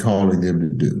God is calling them to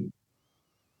do.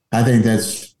 I think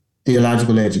that's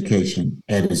theological education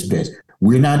at its best.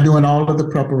 We're not doing all of the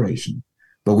preparation,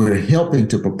 but we're helping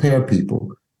to prepare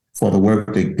people for the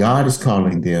work that God is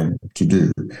calling them to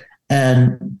do.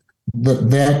 And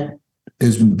that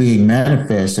is being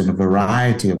manifest in a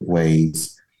variety of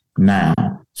ways now.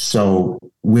 So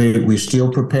we're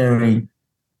still preparing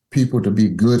people to be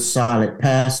good, solid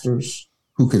pastors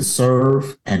who can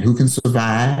serve and who can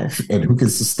survive and who can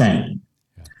sustain.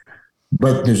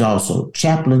 But there's also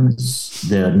chaplains,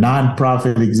 there are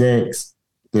nonprofit execs,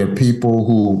 there are people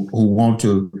who want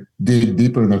to dig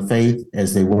deeper in their faith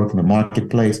as they work in the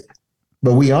marketplace.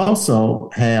 But we also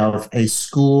have a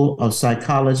school of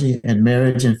psychology and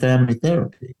marriage and family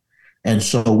therapy. And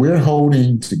so we're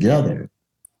holding together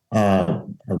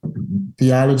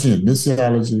theology and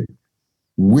missiology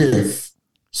with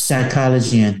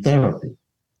psychology and therapy.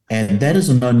 And that is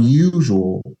an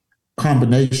unusual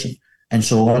combination. And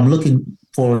so I'm looking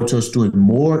forward to us doing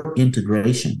more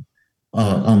integration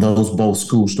on those both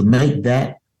schools to make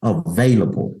that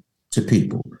available to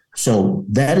people. So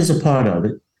that is a part of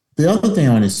it. The other thing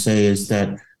I want to say is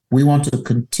that we want to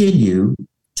continue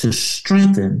to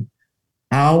strengthen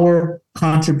our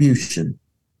contribution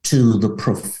to the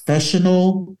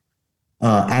professional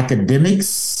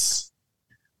academics,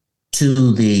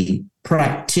 to the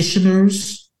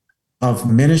practitioners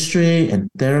of ministry and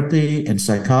therapy and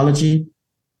psychology,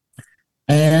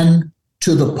 and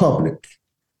to the public,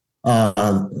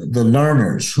 the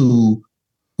learners who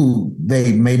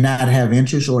they may not have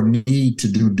interest or need to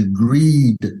do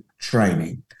degreed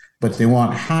training, but they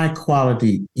want high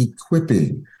quality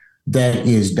equipping that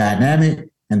is dynamic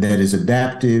and that is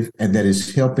adaptive and that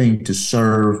is helping to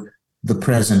serve the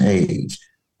present age.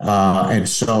 And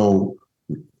so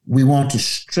we want to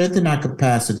strengthen our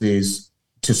capacities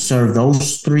to serve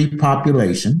those three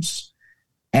populations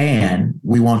And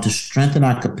we want to strengthen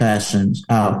our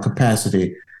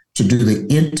capacity to do the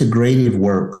integrative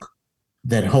work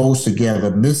that holds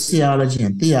together missiology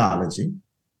and theology,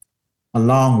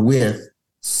 along with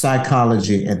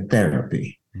psychology and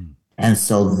therapy. And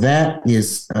so that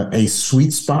is a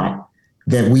sweet spot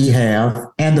that we have.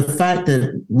 And the fact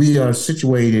that we are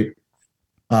situated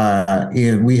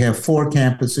we have 4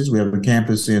 campuses. We have a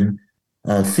campus in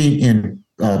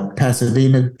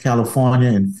Pasadena, California,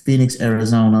 in Phoenix,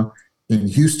 Arizona, in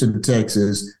Houston,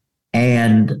 Texas,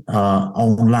 and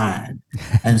online.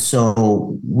 And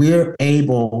so we're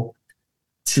able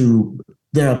to,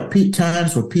 there are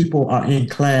times where people are in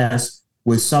class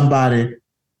with somebody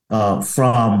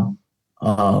from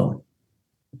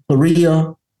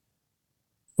Korea,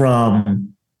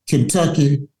 from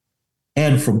Kentucky,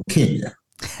 and from Kenya.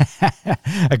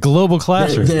 A global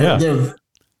classroom. There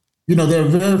are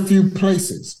very few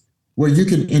places where you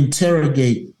can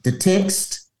interrogate the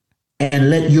text and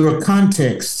let your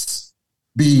contexts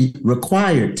be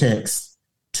required text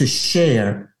to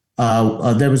share. I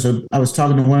was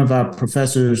talking to one of our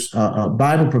professors,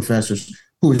 Bible professors,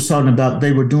 who was talking about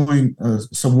they were doing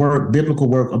some work, biblical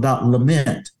work about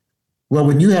lament. Well,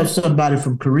 when you have somebody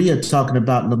from Korea talking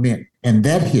about lament and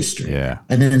that history,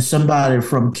 and then somebody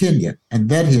from Kenya and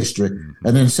that history,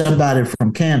 and then somebody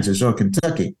from Kansas or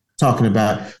Kentucky talking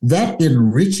about, that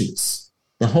enriches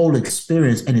the whole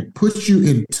experience, and it puts you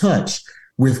in touch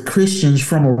with Christians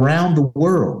from around the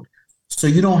world. So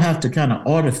you don't have to kind of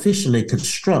artificially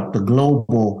construct a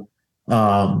global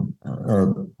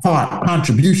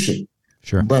contribution.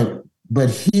 Sure. But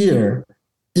here,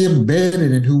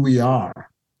 embedded in who we are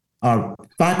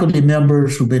faculty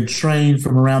members who've been trained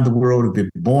from around the world, have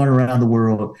been born around the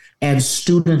world, and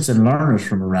students and learners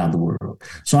from around the world.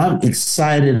 So I'm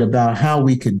excited about how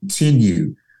we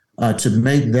continue to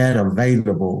make that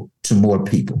available to more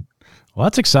people. Well,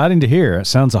 that's exciting to hear. It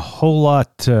sounds a whole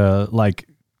lot like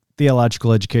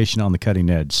theological education on the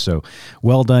cutting edge. So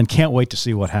well done. Can't wait to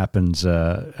see what happens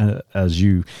as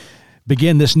you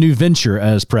begin this new venture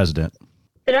as president.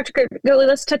 So Dr. Goatley,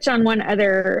 let's touch on one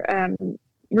other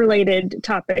related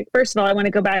topic. First of all, I want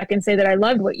to go back and say that I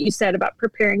loved what you said about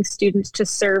preparing students to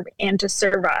serve and to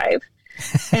survive.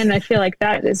 And I feel like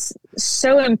that is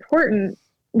so important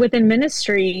within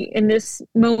ministry in this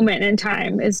moment in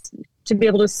time, is to be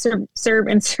able to serve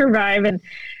and survive and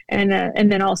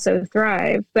then also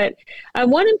thrive. But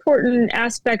one important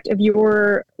aspect of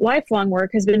your lifelong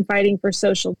work has been fighting for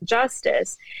social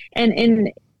justice.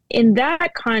 And in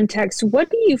that context, what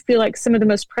do you feel like some of the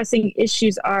most pressing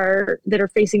issues are that are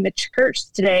facing the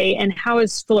church today, and how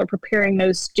is Fuller preparing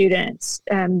those students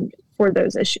for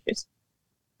those issues?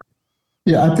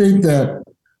 Yeah, I think that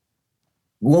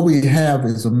what we have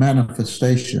is a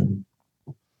manifestation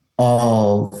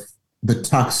of the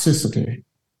toxicity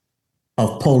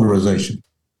of polarization.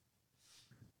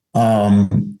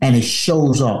 And it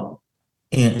shows up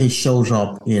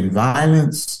in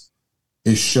violence.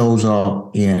 It shows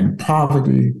up in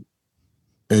poverty.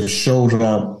 It shows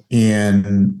up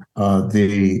in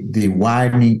the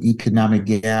widening economic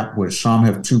gap, where some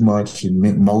have too much and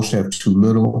most have too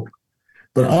little.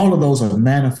 But all of those are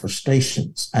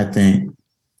manifestations, I think,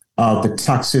 of the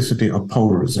toxicity of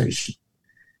polarization.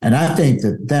 And I think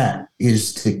that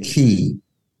is the key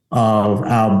of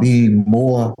our being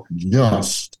more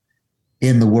just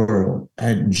in the world,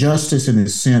 and justice in the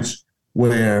sense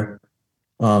where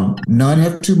none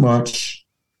have too much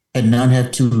and none have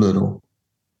too little.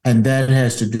 And that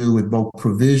has to do with both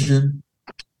provision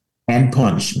and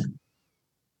punishment.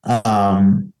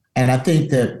 And I think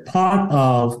that part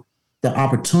of the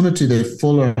opportunity that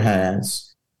Fuller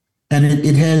has, and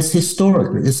it has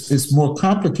historically, it's more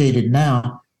complicated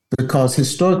now, because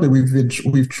historically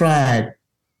we've tried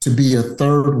to be a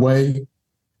third way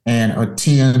and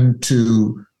attend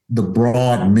to the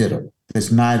broad middle.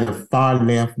 It's neither far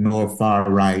left nor far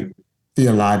right,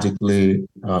 theologically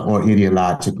or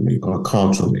ideologically or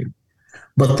culturally.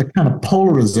 But the kind of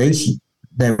polarization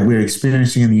that we're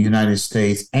experiencing in the United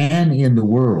States and in the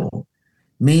world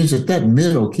means that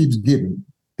middle keeps getting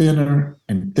thinner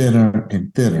and thinner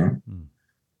and thinner.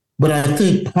 But I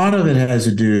think part of it has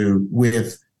to do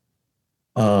with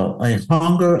a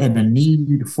hunger and a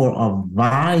need for a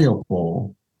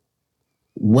viable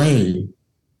way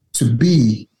to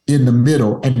be in the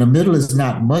middle. And the middle is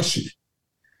not mushy.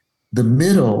 The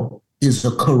middle is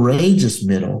a courageous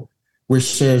middle, which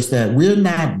says that we're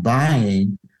not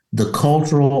buying the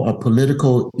cultural or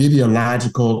political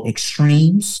ideological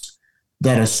extremes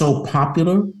that are so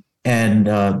popular and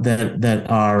that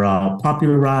are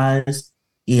popularized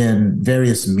in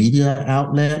various media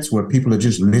outlets where people are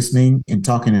just listening and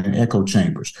talking in echo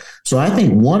chambers. So I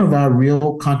think one of our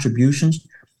real contributions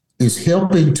is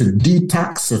helping to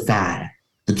detoxify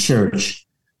the church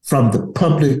from the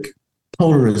public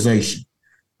polarization.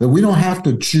 That we don't have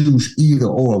to choose either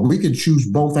or. We can choose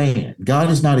both and. God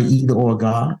is not an either or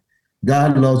God.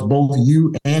 God loves both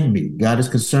you and me. God is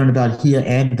concerned about here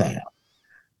and there.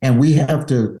 And we have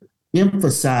to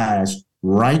emphasize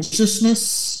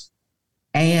righteousness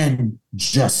and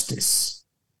justice.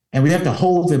 And we have to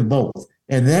hold them both.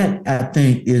 And that, I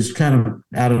think, is kind of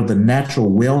out of the natural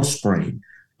wellspring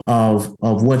of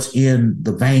what's in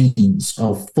the veins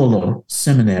of Fuller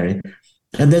Seminary.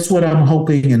 And that's what I'm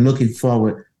hoping and looking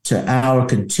forward to our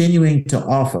continuing to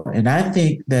offer. And I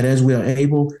think that as we are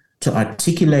able to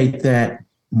articulate that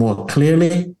more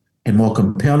clearly and more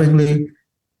compellingly,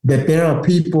 that there are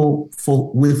people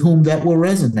with whom that will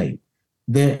resonate.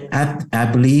 I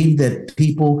believe that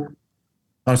people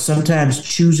are sometimes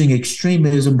choosing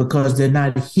extremism because they're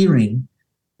not hearing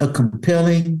a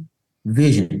compelling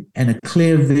vision and a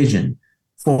clear vision.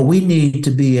 For we need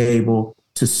to be able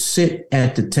to sit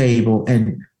at the table.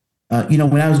 And,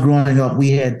 when I was growing up,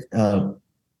 we had the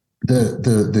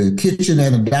kitchen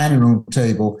and the dining room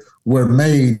table were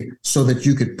made so that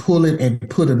you could pull it and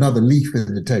put another leaf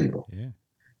in the table. Yeah.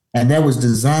 And that was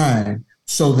designed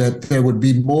so that there would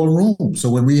be more room. So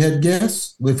when we had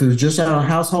guests, if it was just our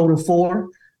household of four,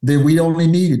 then we only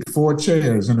needed 4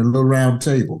 chairs and a little round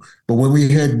table. But when we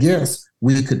had guests,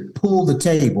 we could pull the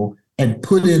table and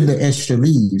put in the extra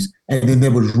leaves, and then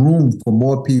there was room for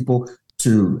more people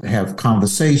to have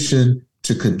conversation,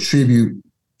 to contribute,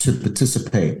 to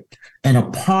participate. And a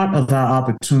part of our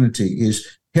opportunity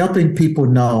is helping people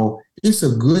know it's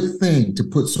a good thing to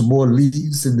put some more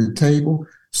leaves in the table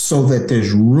so that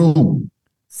there's room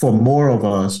for more of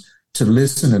us to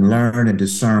listen and learn and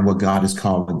discern what God is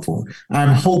calling for.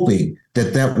 I'm hoping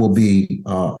that that will be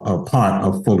a part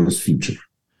of Fuller's future.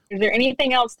 Is there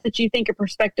anything else that you think a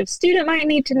prospective student might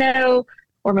need to know,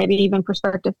 or maybe even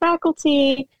prospective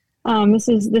faculty? This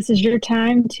is your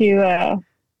time to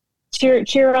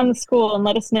cheer on the school and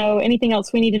let us know anything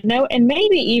else we need to know, and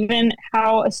maybe even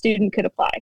how a student could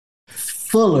apply.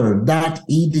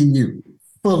 Fuller.edu.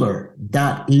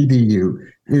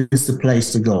 Fuller.edu is the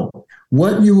place to go.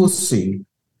 What you will see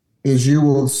is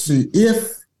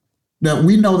now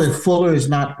we know that Fuller is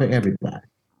not for everybody.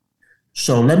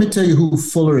 So let me tell you who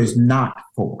Fuller is not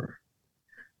for.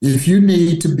 If you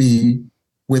need to be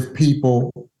with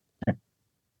people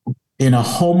in a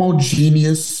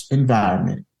homogeneous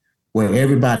environment where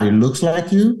everybody looks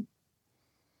like you,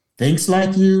 thinks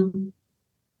like you,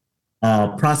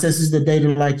 processes the data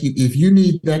like you, if you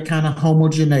need that kind of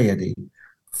homogeneity,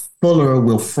 Fuller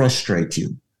will frustrate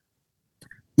you.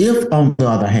 If, on the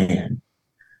other hand,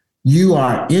 you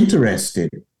are interested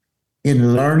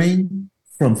in learning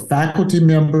from faculty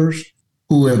members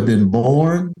who have been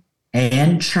born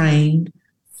and trained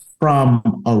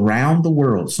from around the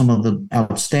world, some of the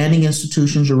outstanding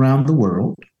institutions around the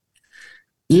world,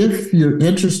 if you're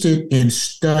interested in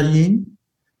studying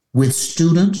with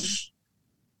students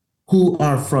who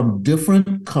are from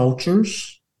different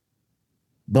cultures,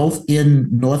 both in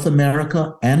North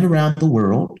America and around the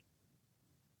world,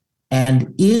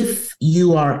 and if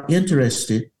you are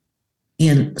interested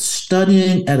in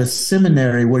studying at a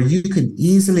seminary where you can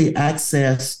easily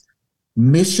access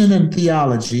mission and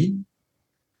theology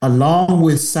along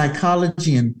with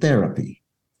psychology and therapy,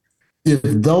 if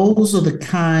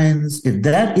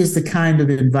that is the kind of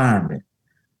environment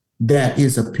that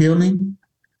is appealing,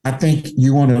 I think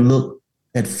you want to look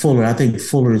at Fuller. I think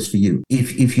Fuller is for you.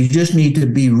 If you just need to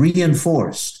be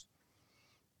reinforced,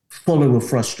 Fuller will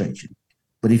frustrate you.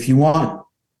 But if you want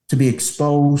to be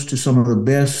exposed to some of the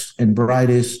best and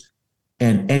brightest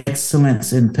and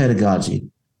excellence in pedagogy,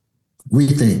 we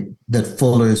think that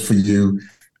Fuller is for you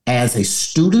as a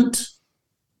student,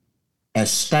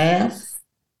 as staff,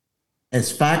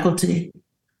 as faculty,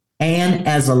 and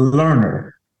as a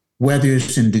learner, whether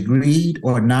it's in degreed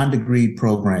or non-degreed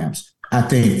programs. I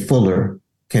think Fuller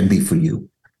can be for you.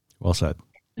 Well said.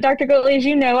 Dr. Goatley, as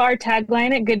you know, our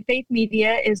tagline at Good Faith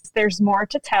Media is "There's more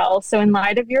to tell." So in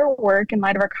light of your work, in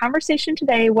light of our conversation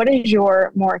today, what is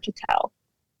your more to tell?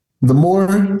 The more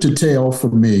to tell for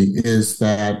me is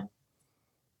that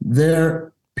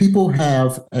people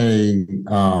have a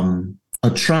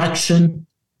attraction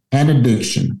and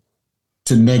addiction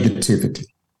to negativity.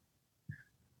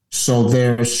 So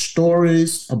there are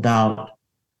stories about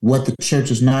what the church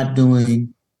is not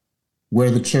doing, where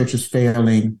the church is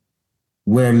failing,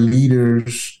 where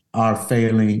leaders are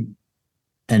failing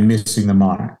and missing the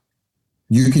mark.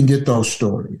 You can get those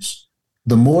stories.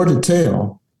 the more to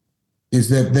tell is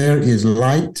that there is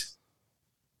light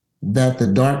that the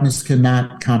darkness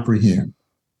cannot comprehend,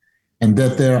 and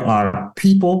that there are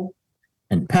people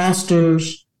and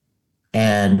pastors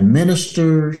and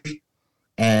ministers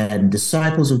and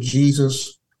disciples of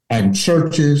Jesus and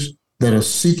churches that are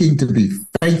seeking to be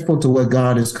faithful to what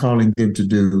God is calling them to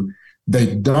do.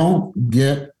 They don't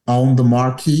get on the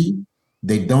marquee.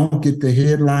 They don't get the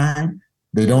headline.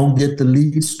 They don't get the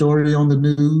lead story on the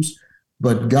news.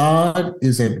 But God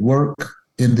is at work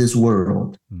in this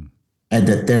world, and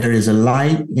that there is a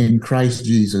light in Christ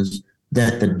Jesus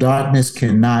that the darkness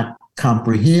cannot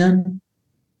comprehend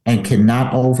and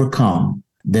cannot overcome.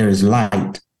 There is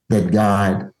light that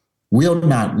God will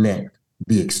not let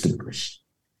be extinguished.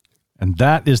 And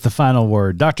that is the final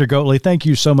word. Dr. Goatley, thank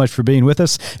you so much for being with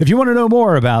us. If you want to know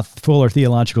more about Fuller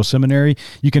Theological Seminary,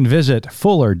 you can visit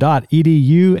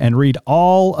fuller.edu and read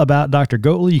all about Dr.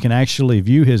 Goatley. You can actually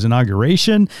view his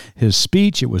inauguration, his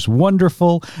speech. It was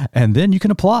wonderful. And then you can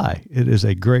apply. It is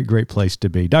a great, great place to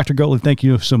be. Dr. Goatley, thank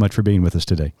you so much for being with us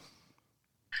today.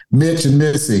 Mitch and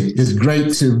Missy, it's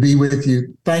great to be with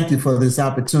you. Thank you for this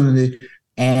opportunity.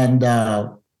 And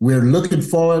we're looking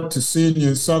forward to seeing you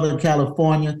in Southern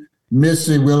California.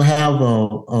 Missy will have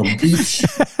a beach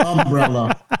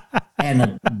umbrella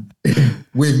and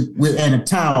a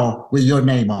towel with your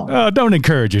name on it. Oh, don't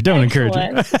encourage you. Don't encourage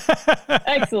you.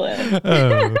 Excellent.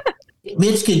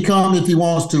 Mitch can come if he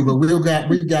wants to, but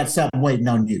we've got something waiting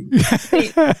on you.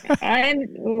 And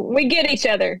we get each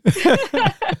other.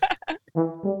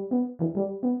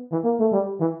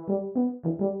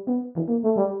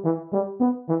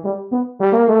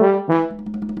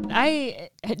 I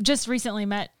just recently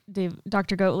met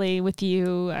Dr. Goatley with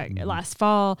you last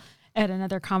fall at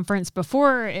another conference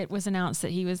before it was announced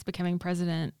that he was becoming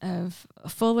president of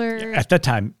Fuller. At that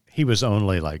time, he was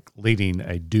only like leading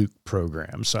a Duke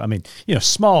program. So, I mean,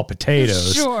 small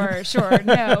potatoes. Sure.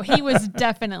 No, he was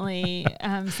definitely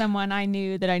someone I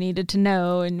knew that I needed to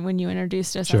know. And when you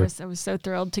introduced us, sure. I was so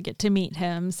thrilled to get to meet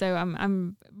him. So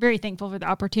I'm very thankful for the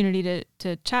opportunity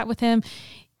to chat with him,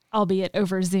 albeit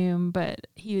over Zoom, but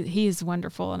he is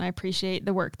wonderful, and I appreciate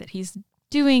the work that he's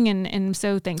doing, and I'm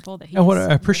so thankful that he's. And what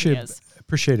I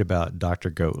appreciate about Dr.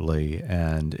 Goatley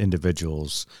and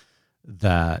individuals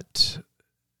that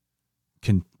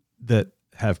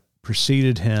have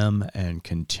preceded him and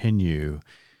continue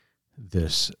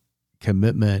this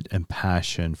commitment and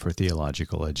passion for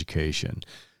theological education.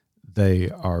 They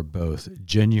are both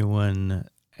genuine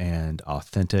and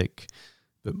authentic,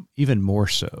 but even more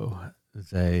so,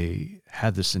 they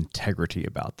have this integrity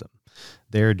about them.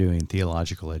 They're doing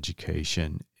theological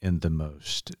education in the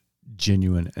most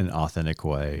genuine and authentic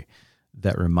way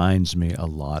that reminds me a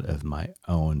lot of my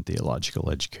own theological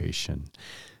education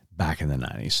back in the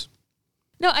 90s.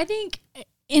 No, I think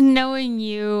in knowing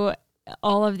you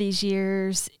all of these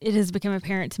years, it has become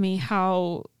apparent to me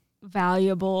how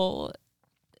valuable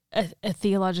a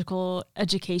theological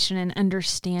education and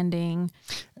understanding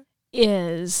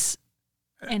is,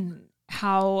 and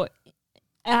how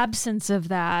absence of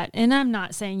that, and I'm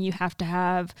not saying you have to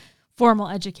have formal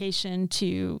education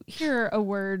to hear a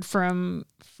word from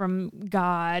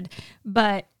God,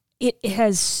 but it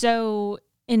has so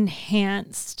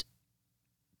enhanced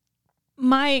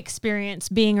my experience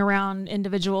being around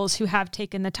individuals who have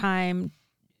taken the time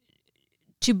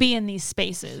to be in these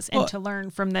spaces and to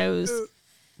learn from those.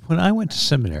 When I went to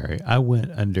seminary, I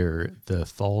went under the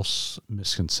false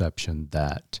misconception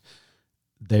that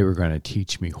they were going to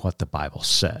teach me what the Bible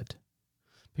said,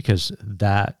 because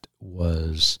that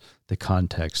was the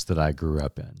context that I grew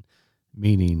up in,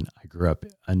 meaning I grew up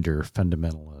under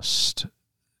fundamentalist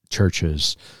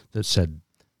churches that said,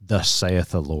 "Thus saith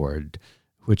the Lord,"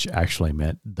 which actually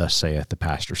meant, "Thus saith the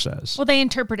pastor says." Well, they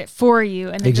interpret it for you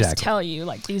and they Exactly. just tell you,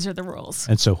 like, these are the rules.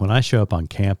 And so when I show up on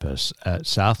campus at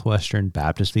Southwestern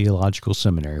Baptist Theological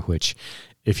Seminary, which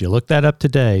if you look that up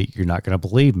today, you're not going to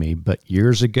believe me, but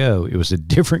years ago, it was a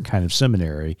different kind of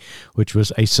seminary, which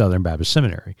was a Southern Baptist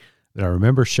seminary. That I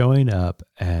remember showing up,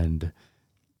 and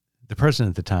the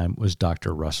president at the time was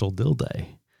Dr. Russell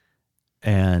Dilday.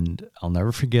 And I'll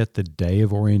never forget the day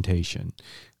of orientation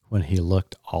when he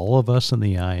looked all of us in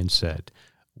the eye and said,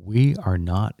 "We are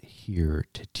not here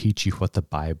to teach you what the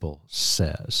Bible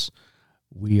says.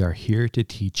 We are here to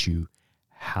teach you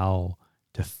how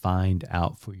to find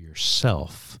out for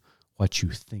yourself what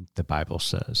you think the Bible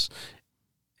says."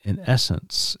 In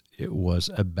essence, it was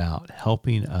about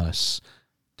helping us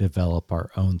develop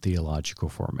our own theological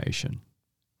formation.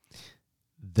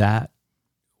 That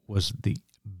was the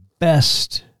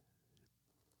best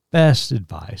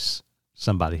advice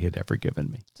somebody had ever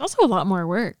given me. It's also a lot more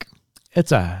work.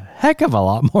 it's a heck of a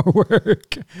lot more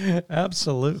work.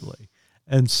 Absolutely.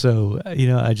 And so,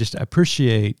 I just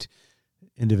appreciate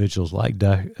individuals like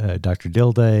Dr.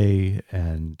 Dilday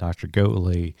and Dr.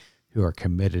 Goatley who are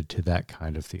committed to that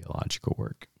kind of theological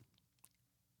work.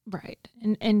 Right.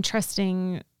 And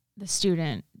trusting the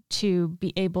student to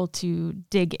be able to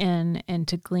dig in and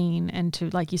to glean and to,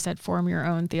 like you said, form your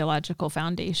own theological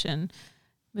foundation,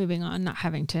 moving on, not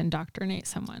having to indoctrinate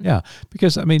someone. Yeah,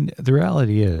 because, the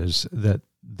reality is that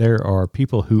there are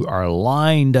people who are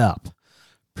lined up,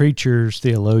 preachers,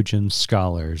 theologians,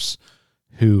 scholars,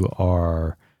 who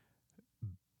are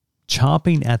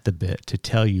chomping at the bit to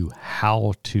tell you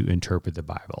how to interpret the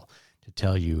Bible, to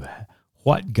tell you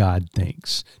what God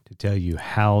thinks, to tell you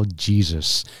how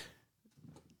Jesus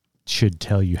should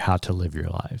tell you how to live your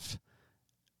life.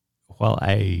 While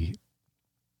I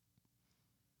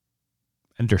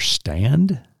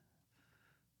understand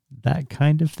that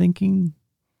kind of thinking,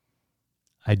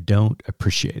 I don't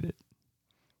appreciate it,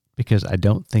 because I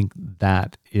don't think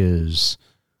that is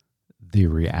the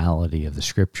reality of the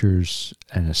scriptures,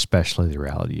 and especially the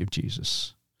reality of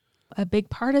Jesus. A big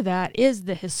part of that is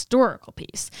the historical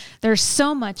piece. There's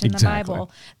so much in the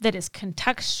Bible that is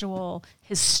contextual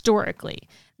historically,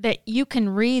 that you can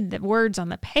read the words on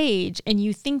the page and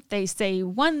you think they say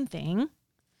one thing.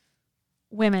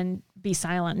 Women be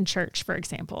silent in church, for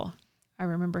example. I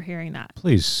remember hearing that.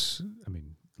 Please,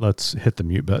 let's hit the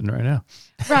mute button right now.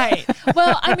 Right.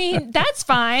 Well, that's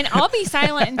fine. I'll be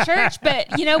silent in church,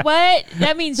 but you know what?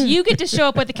 That means you get to show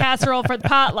up with the casserole for the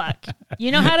potluck.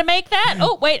 You know how to make that?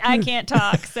 Oh, wait, I can't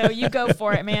talk. So you go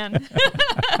for it, man.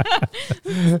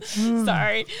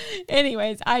 Sorry.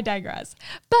 Anyways, I digress.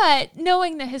 But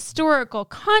knowing the historical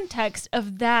context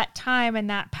of that time and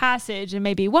that passage, and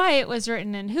maybe why it was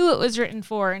written and who it was written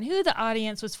for and who the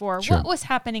audience was for, sure, what was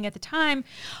happening at the time,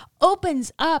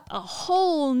 opens up a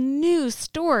whole new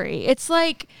story. It's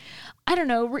like, I don't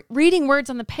know, reading words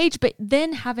on the page, but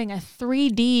then having a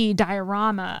 3D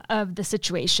diorama of the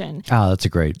situation. Oh, that's a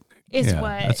great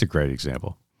That's a great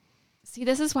example. See,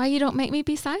 this is why you don't make me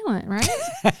be silent, right?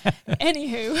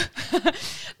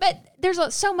 Anywho, but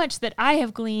there's so much that I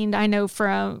have gleaned, I know,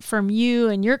 from you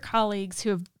and your colleagues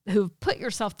who've put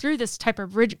yourself through this type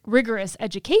of rigorous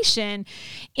education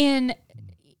in.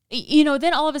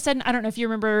 Then all of a sudden, I don't know if you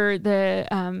remember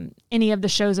any of the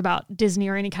shows about Disney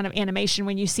or any kind of animation,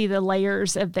 when you see the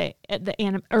layers of the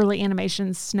early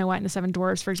animations, Snow White and the Seven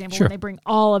Dwarfs, for example, sure, when they bring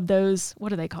all of those,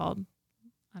 what are they called?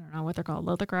 I don't know what they're called,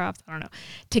 lithographs, I don't know,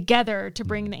 together to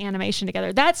bring the animation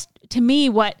together. That's, to me,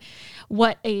 what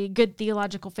a good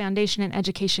theological foundation and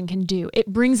education can do. It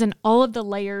brings in all of the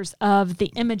layers of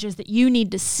the images that you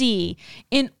need to see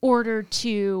in order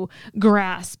to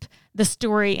grasp the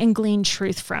story and glean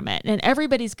truth from it. And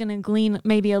everybody's going to glean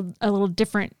maybe a little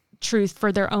different truth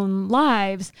for their own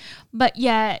lives, but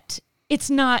yet it's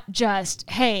not just,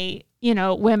 hey,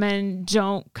 women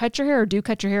don't cut your hair or do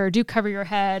cut your hair or do cover your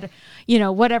head,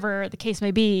 whatever the case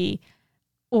may be,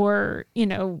 or,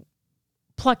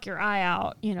 pluck your eye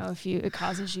out, if it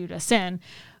causes you to sin.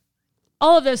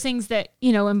 All of those things that,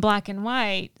 in black and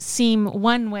white seem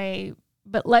one way,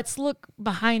 but let's look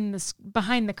behind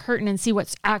the curtain and see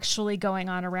what's actually going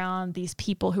on around these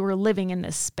people who are living in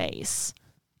this space,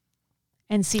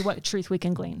 and see what truth we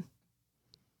can glean.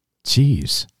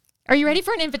 Jeez. Are you ready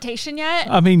for an invitation yet?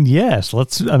 Yes.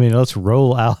 Let's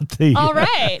roll out the. All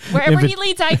right. Wherever he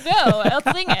leads, I go.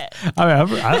 I'll sing it.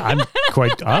 I'm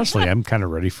quite honestly, I'm kind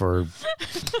of ready for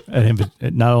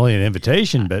not only an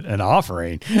invitation, but an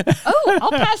offering. Oh,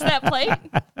 I'll pass that plate.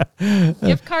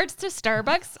 Gift cards to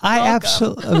Starbucks. I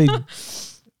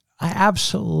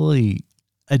absolutely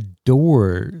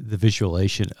adore the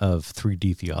visualization of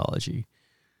 3D theology,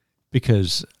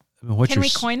 because can we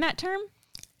coin that term?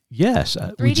 Yes,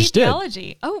 3D we just theology.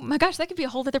 Did. Oh my gosh, that could be a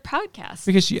whole other podcast.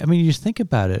 Because you think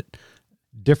about it,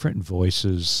 different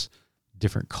voices,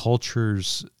 different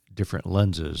cultures, different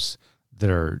lenses that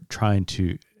are trying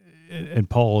to, and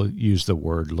Paul used the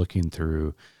word looking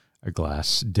through a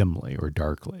glass dimly or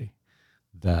darkly,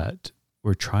 that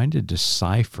we're trying to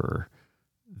decipher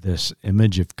this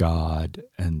image of God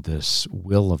and this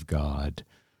will of God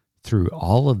through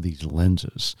all of these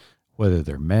lenses, whether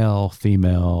they're male,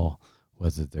 female,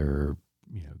 whether they're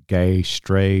gay,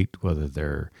 straight, whether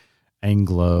they're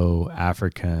Anglo,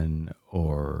 African,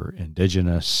 or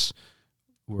indigenous.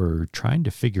 We're trying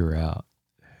to figure out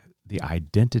the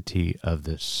identity of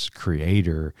this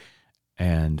creator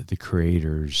and the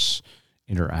creator's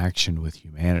interaction with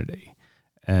humanity.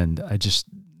 And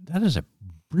that is a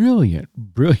brilliant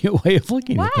way of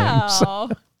looking at things.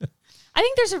 Wow.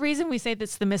 think there's a reason we say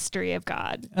that's the mystery of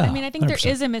God. Oh, I mean, I think 100%.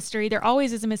 there is a mystery. There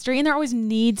always is a mystery, and there always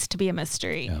needs to be a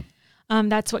mystery. Yeah.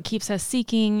 That's what keeps us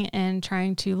seeking and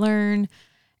trying to learn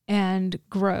and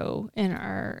grow in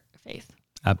our faith.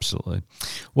 Absolutely.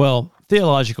 Well,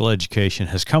 theological education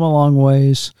has come a long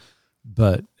ways,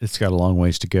 but it's got a long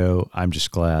ways to go. I'm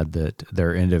just glad that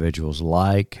there are individuals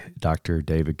like Dr.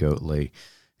 David Goatley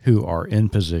who are in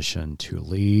position to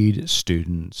lead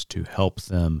students, to help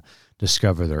them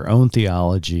discover their own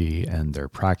theology and their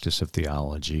practice of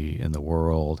theology in the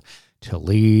world, to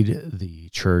lead the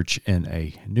church in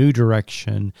a new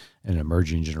direction, an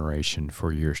emerging generation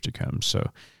for years to come. So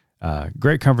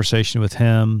great conversation with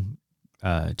him.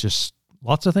 Just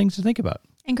lots of things to think about.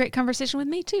 And great conversation with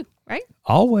me too, right?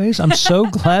 Always. I'm so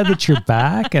glad that you're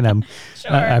back, and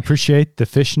Sure. I appreciate the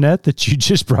fishnet that you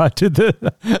just brought to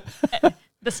the...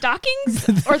 The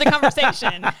stockings or the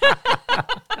conversation?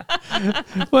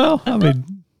 Well, I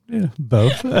mean, yeah,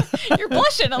 both. You're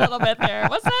blushing a little bit there.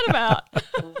 What's that about?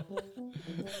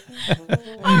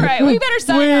 All right, we better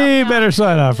sign off now. better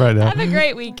sign off right now. Have a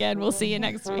great weekend. We'll see you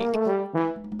next week.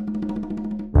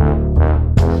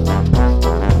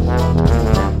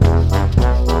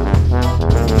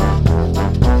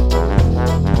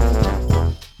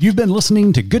 You've been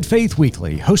listening to Good Faith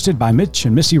Weekly, hosted by Mitch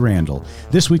and Missy Randall.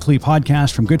 This weekly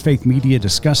podcast from Good Faith Media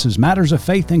discusses matters of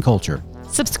faith and culture.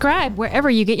 Subscribe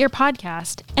wherever you get your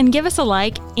podcast and give us a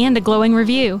like and a glowing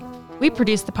review. We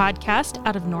produce the podcast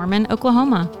out of Norman,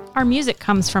 Oklahoma. Our music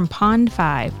comes from Pond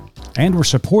 5. And we're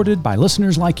supported by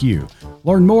listeners like you.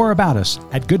 Learn more about us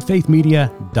at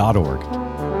goodfaithmedia.org.